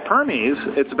 at Permies,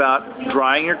 it's about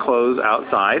drying your clothes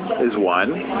outside is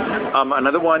one.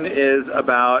 Another one is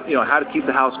about, how to keep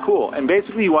the house cool. And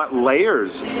basically you want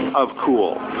layers of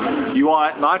cool. You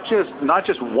want not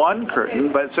just one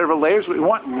curtain, but several layers. You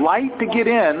want light to get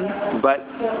in, but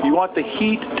you want the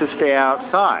heat to stay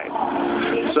outside.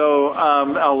 So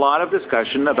a lot of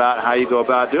discussion about how you go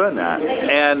about doing that.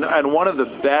 And one of the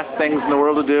best things in the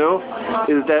world to do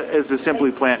is to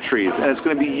simply plant trees. And it's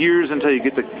going to be years until you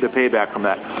get the payback from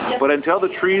that. But until the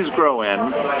trees grow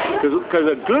in, because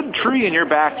a good tree in your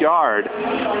backyard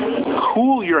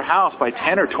cool your house by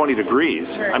 10 or 20 degrees.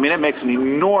 I mean, it makes an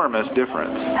enormous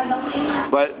difference.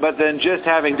 But then just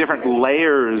having different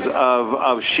layers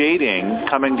of shading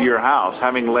coming to your house,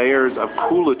 having layers of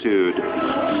coolitude.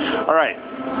 All right.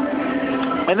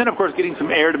 And then, of course, getting some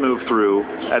air to move through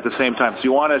at the same time. So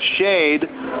you want to shade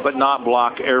but not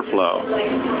block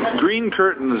airflow. Green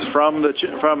curtains from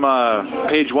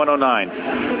page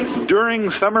 109.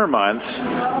 During summer months,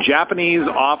 Japanese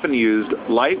often used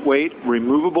lightweight,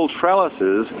 removable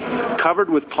trellises covered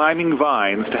with climbing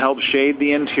vines to help shade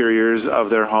the interiors of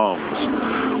their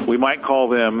homes. We might call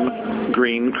them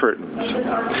green curtains.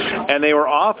 And they were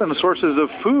often sources of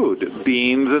food,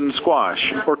 beans and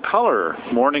squash, or color,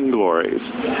 morning glories,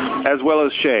 as well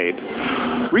as shade.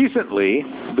 Recently,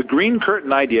 the green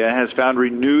curtain idea has found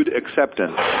renewed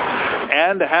acceptance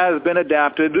and has been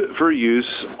adapted for use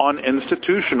on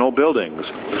institutional buildings.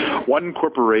 One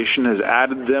corporation has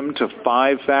added them to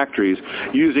 5 factories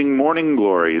using morning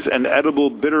glories and edible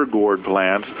bitter gourd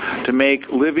plants to make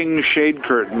living shade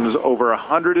curtains over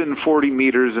 140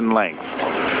 meters in length.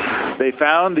 They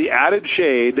found the added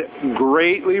shade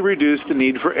greatly reduced the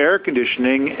need for air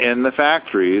conditioning in the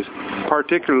factories,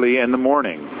 particularly in the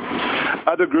morning.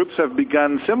 Other groups have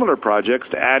begun similar projects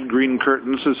to add green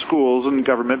curtains to schools and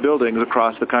government buildings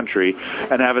across the country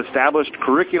and have established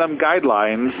curriculum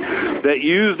guidelines that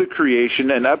use the creation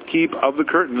and upkeep of the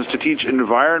curtains to teach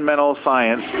environmental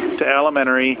science to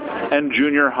elementary and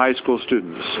junior high school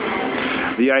students.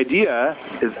 The idea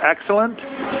is excellent,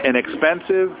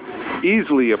 inexpensive,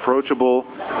 easily approachable,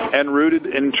 and rooted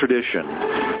in tradition.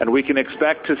 And we can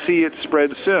expect to see it spread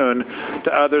soon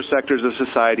to other sectors of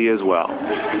society as well.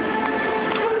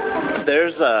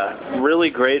 There's a really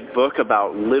great book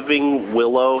about living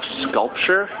willow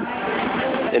sculpture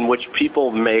in which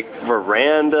people make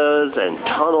verandas and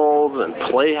tunnels and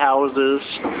playhouses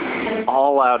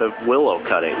all out of willow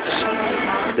cuttings.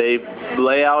 They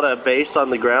lay out a base on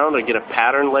the ground and get a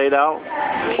pattern laid out,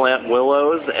 plant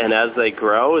willows, and as they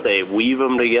grow, they weave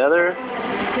them together.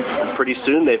 And pretty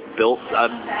soon they've built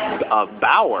a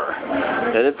bower,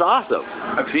 and it's awesome.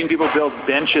 I've seen people build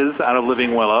benches out of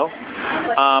living willow.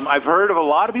 I've heard of a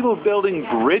lot of people building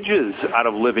bridges out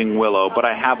of living willow, but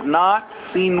I have not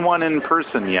seen one in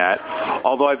person yet.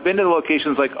 Although I've been to the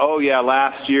locations like,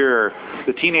 last year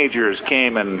the teenagers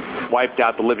came and wiped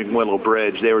out the living willow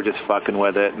bridge. They were just fucking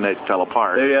with it, and it fell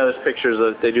apart. Yeah, there's pictures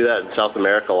of, they do that in South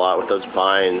America a lot with those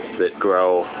vines that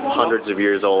grow hundreds of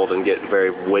years old and get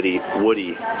very woody.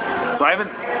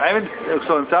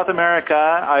 So so in South America,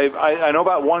 I know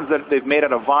about ones that they've made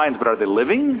out of vines, but are they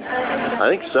living? I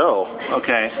think so.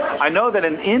 Okay. I know that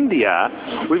in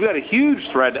India, we've got a huge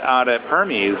thread out at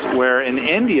Hermes where in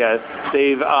India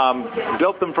they've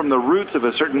built them from the roots of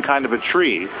a certain kind of a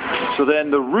tree. So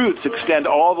then the roots extend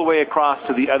all the way across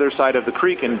to the other side of the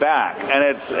creek and back.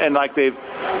 And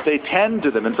they tend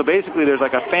to them. And so basically there's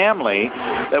like a family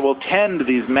that will tend to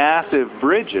these massive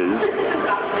bridges,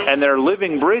 and they're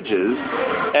living bridges,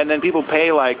 and then people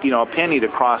pay like, a penny to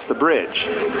cross the bridge.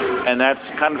 And that's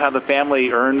kind of how the family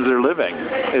earns their living,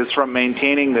 is from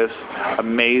maintaining this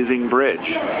amazing bridge.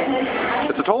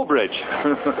 It's a toll bridge.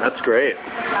 That's great.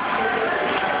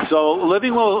 So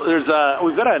living willow,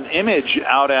 we've got an image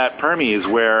out at Hermes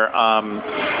where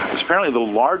it's apparently the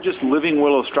largest living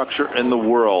willow structure in the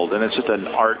world, and it's just an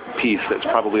art piece that's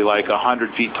probably like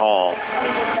 100 feet tall,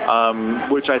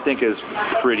 which I think is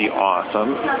pretty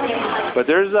awesome. But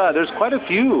there's quite a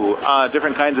few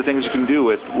different kinds of things you can do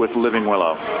with living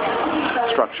willow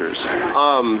structures.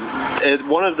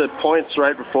 One of the points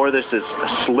right before this is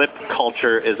slip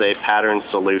culture is a pattern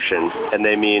solution, and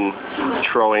they mean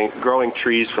growing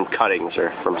trees from cuttings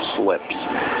or from slips.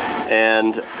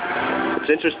 And it's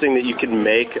interesting that you can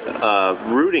make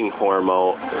rooting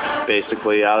hormone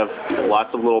basically out of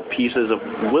lots of little pieces of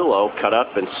willow cut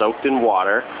up and soaked in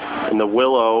water, and the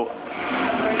willow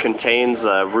contains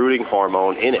rooting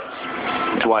hormone in it.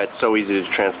 That's why it's so easy to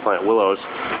transplant willows,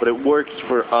 but it works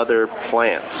for other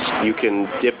plants. You can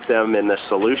dip them in the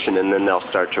solution and then they'll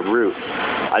start to root.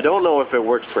 I don't know if it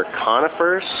works for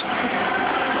conifers,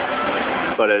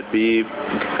 but it'd be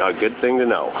a good thing to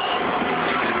know.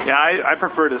 Yeah, I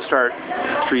prefer to start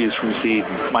trees from seed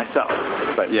myself.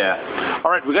 But yeah.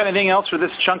 All right, we got anything else for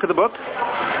this chunk of the book?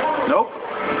 Nope.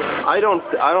 I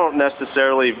don't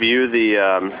necessarily view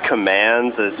the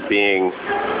commands as being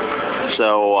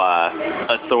so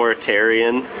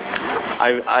authoritarian.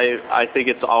 I think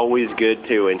it's always good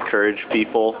to encourage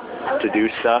people to do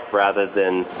stuff rather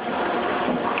than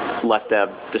let them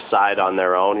decide on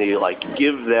their own. You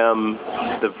give them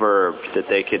the verb that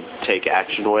they could take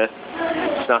action with.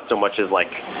 It's not so much as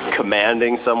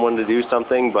commanding someone to do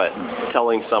something, but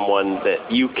telling someone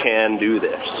that you can do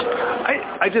this.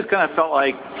 I just kind of felt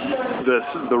like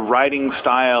the writing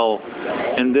style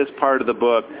in this part of the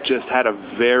book just had a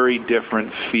very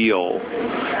different feel.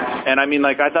 And I mean,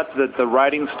 I thought that the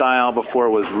writing style before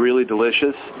was really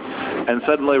delicious, and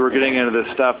suddenly we're getting into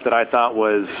this stuff that I thought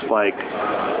was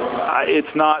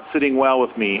it's not sitting well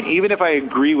with me. Even if I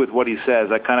agree with what he says,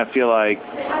 I kind of feel like,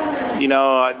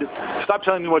 stop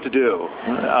telling me what to do.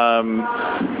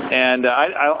 And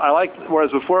I like,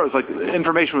 whereas before it was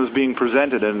information was being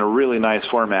presented in a really nice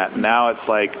format. Now it's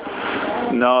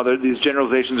no, these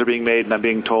generalizations are being made and I'm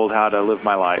being told how to live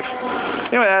my life.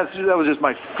 Anyway, that was just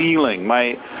my feeling.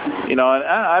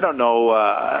 I don't know.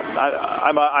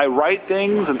 I write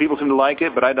things and people seem to like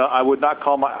it, but I would not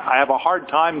call I have a hard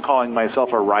time calling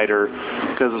myself a writer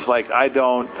because it's I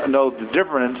don't know the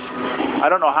difference. I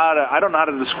don't know how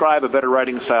to describe a better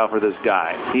writing style for this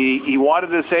guy. He wanted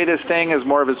to say this thing as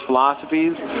more of his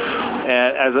philosophies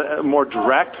and as a more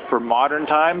direct for modern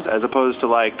times, as opposed to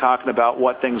talking about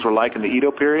what things were like in the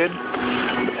Edo period.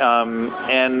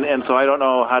 And so I don't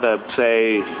know how to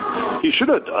say he should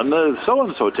have done the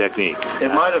so-and-so technique.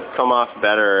 It might have come off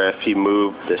better if he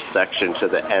moved this section to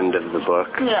the end of the book.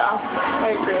 Yeah, I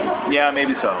agree. Yeah,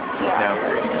 maybe so. Yeah. I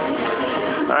agree.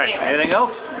 All right, anything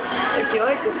else?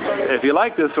 If you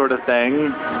like this sort of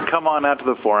thing, come on out to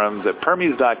the forums at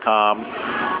Permies.com,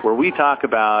 where we talk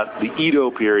about the Edo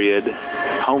period,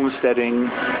 homesteading,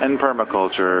 and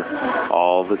permaculture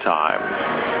all the time.